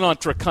Frank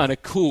Sinatra kind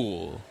of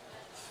cool.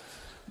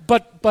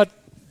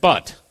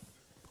 But,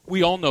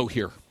 we all know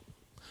here.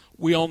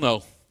 We all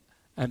know,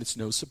 and it's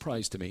no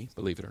surprise to me,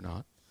 believe it or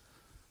not.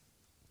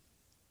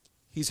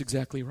 He's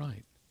exactly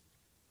right.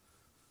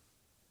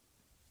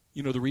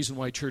 You know the reason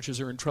why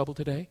churches are in trouble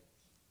today?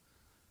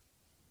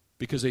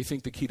 Because they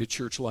think the key to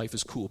church life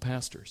is cool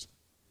pastors.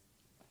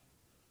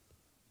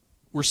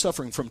 We're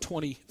suffering from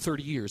 20,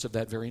 30 years of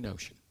that very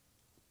notion.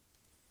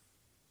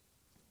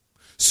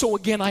 So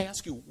again, I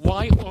ask you,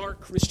 why are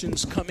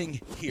Christians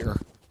coming here?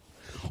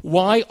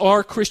 Why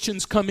are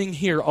Christians coming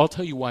here? I'll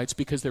tell you why. It's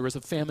because there is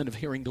a famine of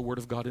hearing the Word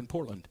of God in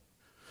Portland.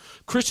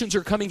 Christians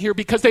are coming here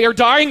because they are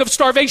dying of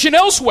starvation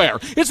elsewhere.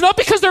 It's not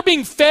because they're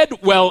being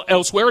fed well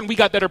elsewhere and we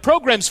got better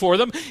programs for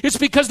them. It's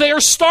because they are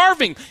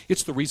starving.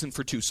 It's the reason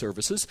for 2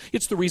 services.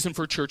 It's the reason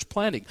for church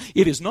planting.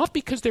 It is not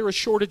because there is a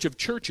shortage of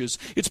churches.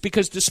 It's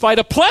because despite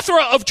a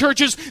plethora of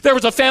churches, there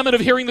was a famine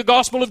of hearing the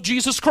gospel of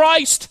Jesus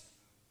Christ.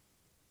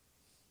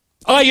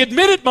 I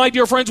admit it, my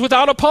dear friends,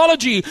 without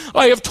apology.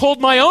 I have told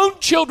my own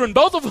children,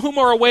 both of whom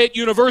are away at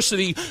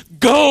university,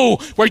 go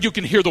where you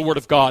can hear the Word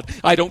of God.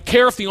 I don't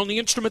care if the only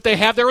instrument they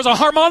have there is a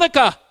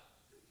harmonica.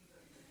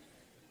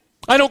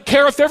 I don't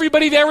care if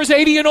everybody there is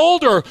 80 and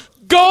older.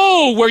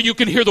 Go where you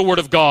can hear the Word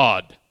of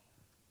God.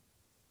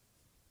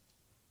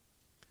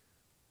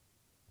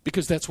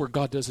 Because that's where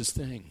God does His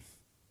thing.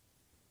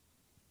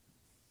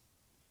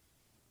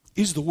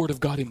 Is the Word of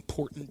God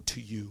important to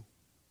you?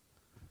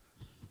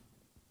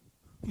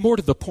 More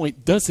to the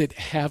point, does it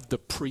have the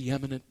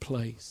preeminent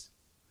place?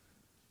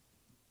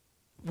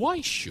 Why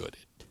should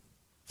it?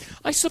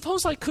 I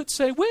suppose I could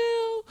say,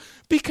 well,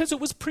 because it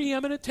was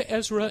preeminent to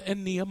Ezra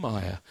and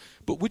Nehemiah.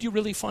 But would you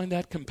really find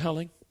that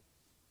compelling?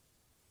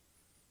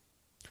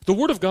 The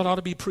Word of God ought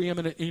to be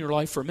preeminent in your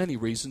life for many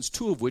reasons,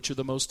 two of which are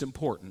the most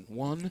important.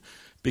 One,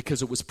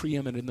 because it was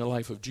preeminent in the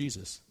life of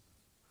Jesus.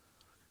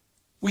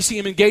 We see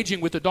him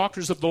engaging with the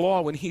doctors of the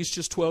law when he's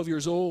just 12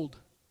 years old.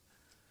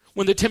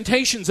 When the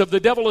temptations of the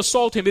devil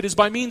assault him, it is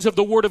by means of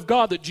the Word of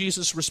God that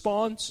Jesus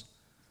responds.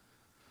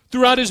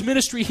 Throughout his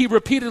ministry, he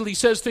repeatedly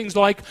says things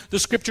like, the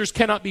Scriptures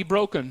cannot be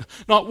broken.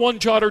 Not one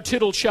jot or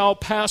tittle shall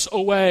pass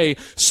away.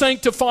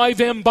 Sanctify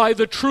them by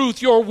the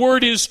truth. Your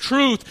word is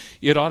truth.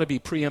 It ought to be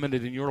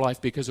preeminent in your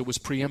life because it was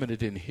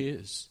preeminent in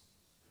his.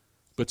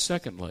 But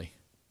secondly,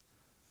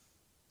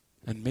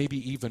 and maybe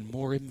even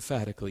more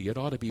emphatically, it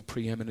ought to be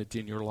preeminent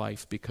in your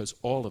life because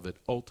all of it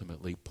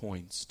ultimately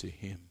points to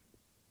him.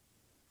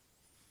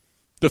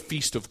 The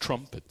Feast of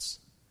Trumpets.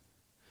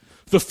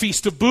 The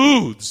Feast of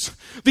Booths,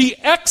 the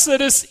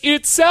Exodus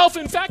itself.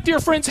 In fact,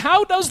 dear friends,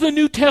 how does the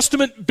New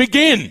Testament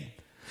begin?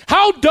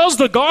 How does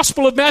the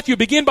Gospel of Matthew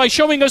begin? By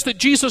showing us that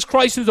Jesus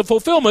Christ is the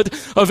fulfillment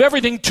of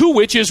everything to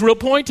which Israel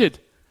pointed.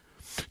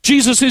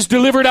 Jesus is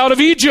delivered out of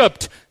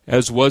Egypt,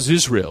 as was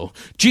Israel.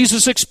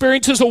 Jesus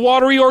experiences a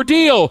watery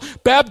ordeal,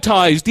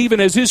 baptized even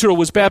as Israel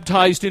was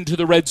baptized into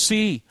the Red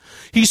Sea.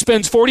 He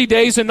spends 40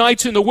 days and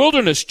nights in the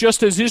wilderness,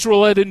 just as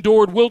Israel had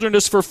endured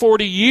wilderness for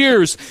 40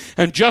 years.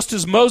 And just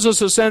as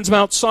Moses ascends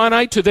Mount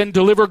Sinai to then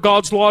deliver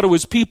God's law to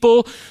his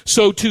people,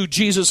 so too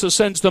Jesus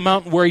ascends the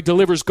mountain where he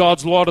delivers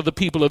God's law to the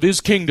people of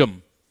his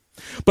kingdom.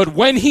 But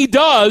when he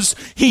does,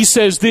 he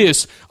says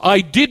this,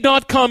 I did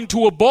not come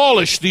to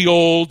abolish the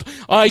old,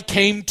 I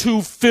came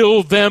to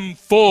fill them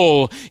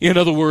full. In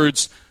other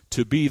words,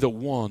 to be the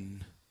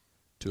one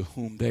to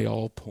whom they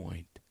all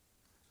point.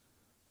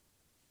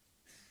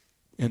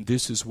 And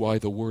this is why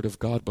the Word of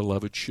God,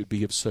 beloved, should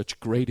be of such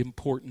great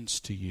importance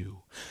to you.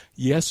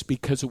 Yes,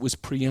 because it was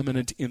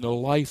preeminent in the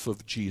life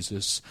of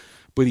Jesus,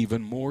 but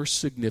even more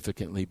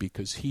significantly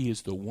because he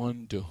is the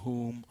one to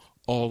whom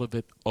all of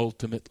it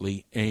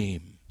ultimately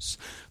aims.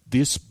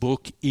 This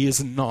book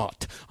is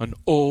not an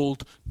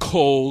old,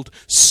 cold,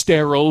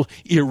 sterile,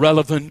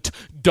 irrelevant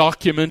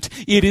document.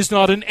 It is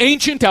not an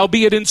ancient,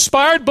 albeit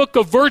inspired book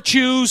of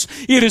virtues.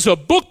 It is a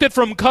book that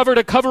from cover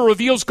to cover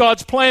reveals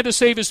God's plan to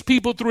save his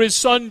people through his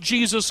Son,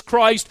 Jesus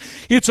Christ.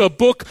 It's a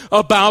book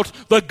about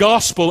the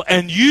gospel,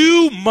 and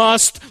you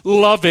must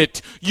love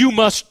it. You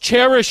must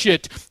cherish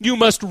it. You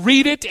must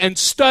read it and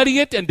study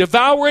it and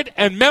devour it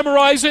and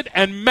memorize it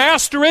and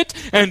master it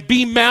and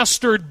be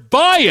mastered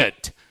by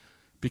it.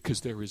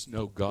 Because there is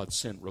no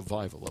God-sent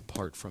revival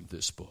apart from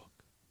this book.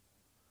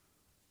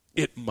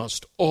 It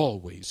must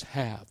always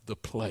have the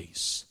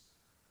place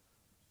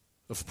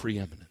of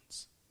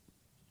preeminence.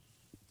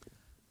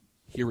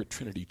 Here at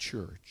Trinity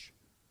Church,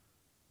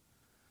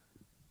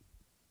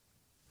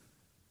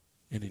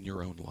 and in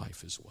your own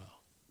life as well.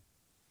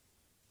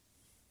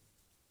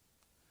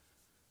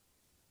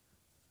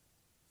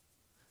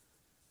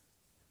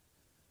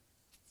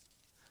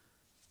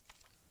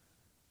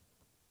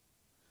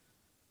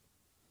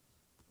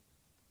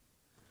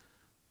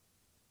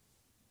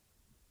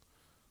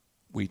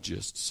 We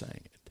just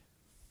sang it.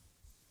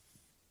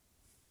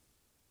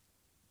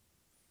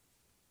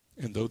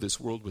 And though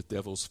this world with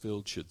devils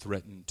filled should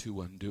threaten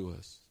to undo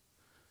us,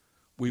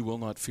 we will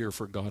not fear,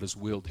 for God has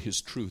willed his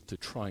truth to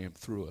triumph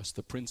through us.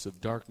 The prince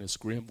of darkness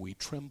grim, we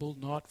tremble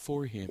not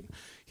for him.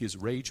 His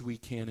rage we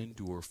can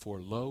endure,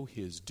 for lo,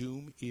 his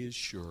doom is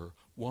sure.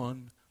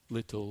 One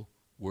little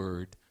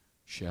word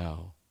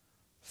shall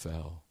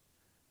fell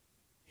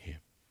him.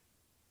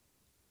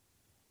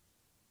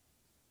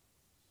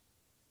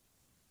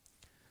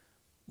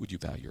 Would you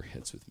bow your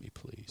heads with me,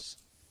 please?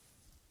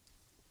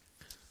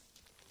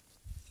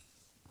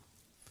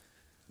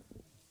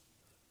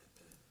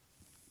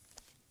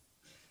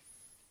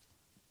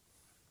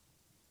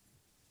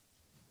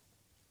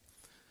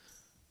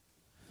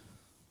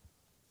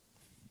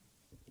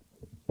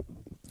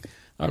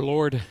 Our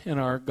Lord and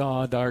our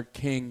God, our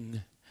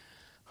King,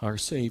 our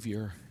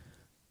Savior,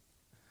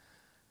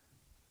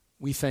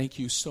 we thank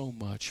you so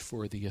much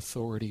for the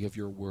authority of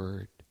your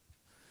word,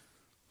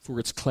 for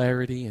its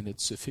clarity and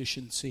its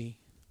sufficiency.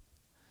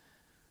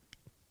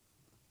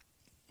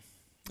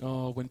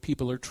 Oh, when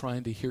people are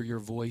trying to hear your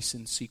voice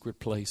in secret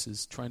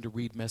places, trying to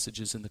read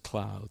messages in the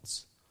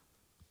clouds,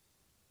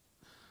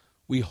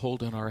 we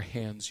hold in our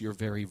hands your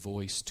very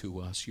voice to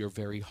us, your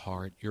very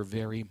heart, your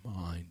very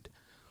mind.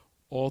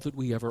 All that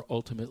we ever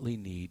ultimately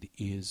need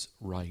is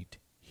right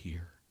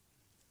here.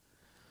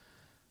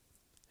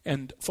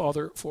 And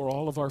Father, for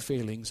all of our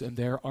failings, and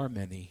there are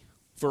many,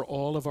 for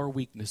all of our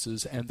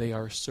weaknesses, and they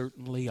are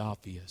certainly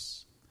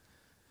obvious,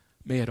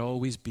 may it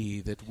always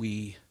be that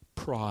we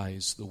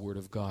prize the Word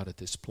of God at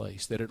this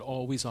place, that it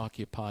always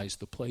occupies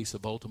the place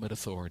of ultimate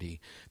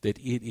authority, that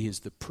it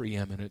is the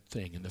preeminent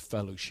thing in the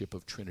fellowship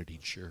of Trinity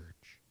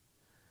Church.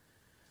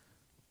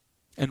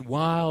 And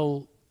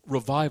while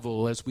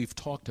revival, as we've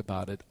talked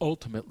about it,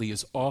 ultimately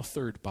is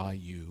authored by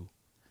you,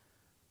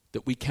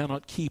 that we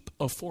cannot keep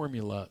a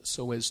formula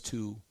so as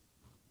to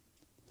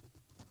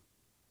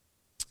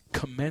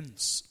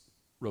commence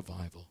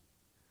revival.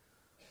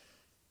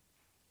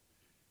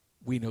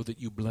 We know that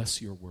you bless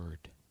your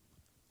word.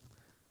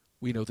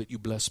 We know that you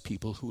bless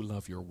people who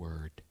love your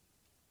word.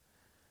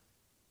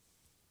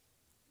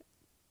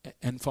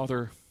 And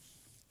Father,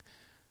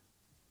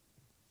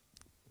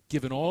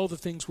 given all the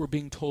things we're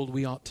being told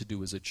we ought to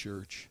do as a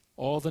church,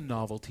 all the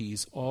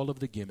novelties, all of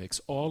the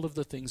gimmicks, all of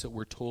the things that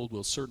we're told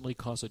will certainly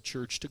cause a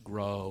church to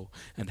grow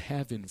and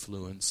have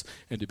influence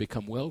and to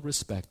become well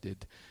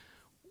respected,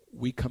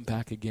 we come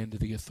back again to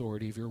the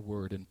authority of your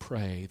word and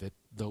pray that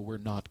though we're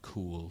not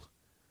cool,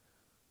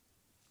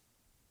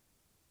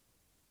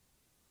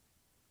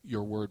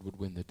 your word would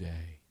win the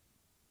day.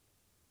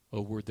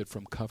 A word that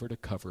from cover to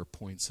cover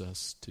points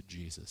us to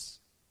Jesus.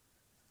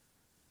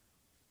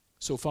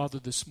 So, Father,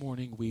 this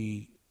morning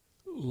we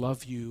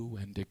love you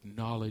and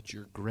acknowledge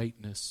your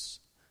greatness.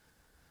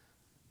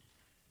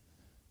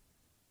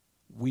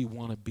 We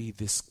want to be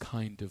this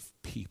kind of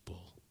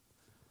people.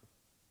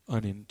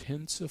 An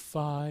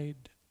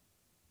intensified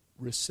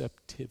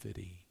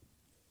receptivity.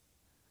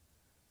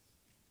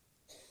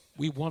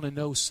 We want to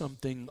know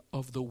something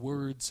of the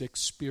word's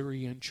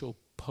experiential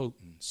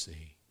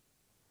potency.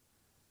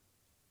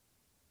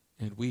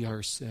 And we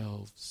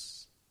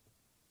ourselves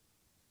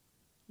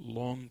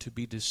long to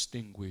be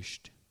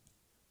distinguished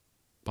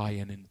by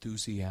an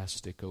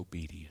enthusiastic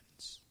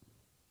obedience.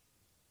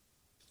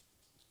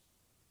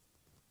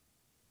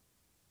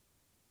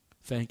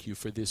 Thank you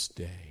for this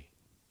day,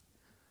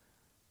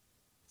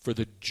 for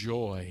the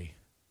joy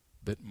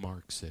that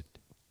marks it,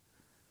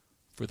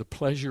 for the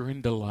pleasure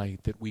and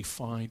delight that we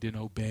find in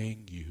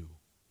obeying you.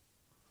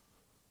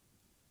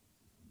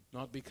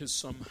 Not because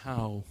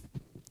somehow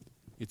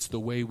it's the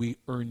way we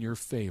earn your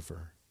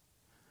favor.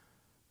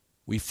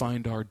 We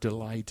find our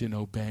delight in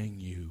obeying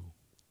you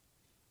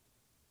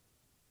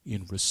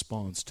in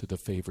response to the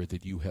favor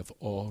that you have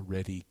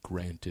already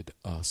granted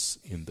us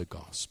in the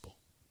gospel.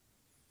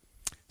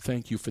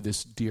 Thank you for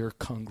this dear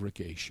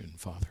congregation,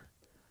 Father.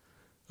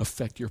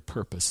 Affect your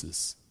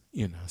purposes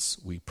in us,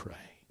 we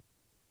pray.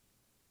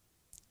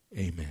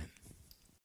 Amen.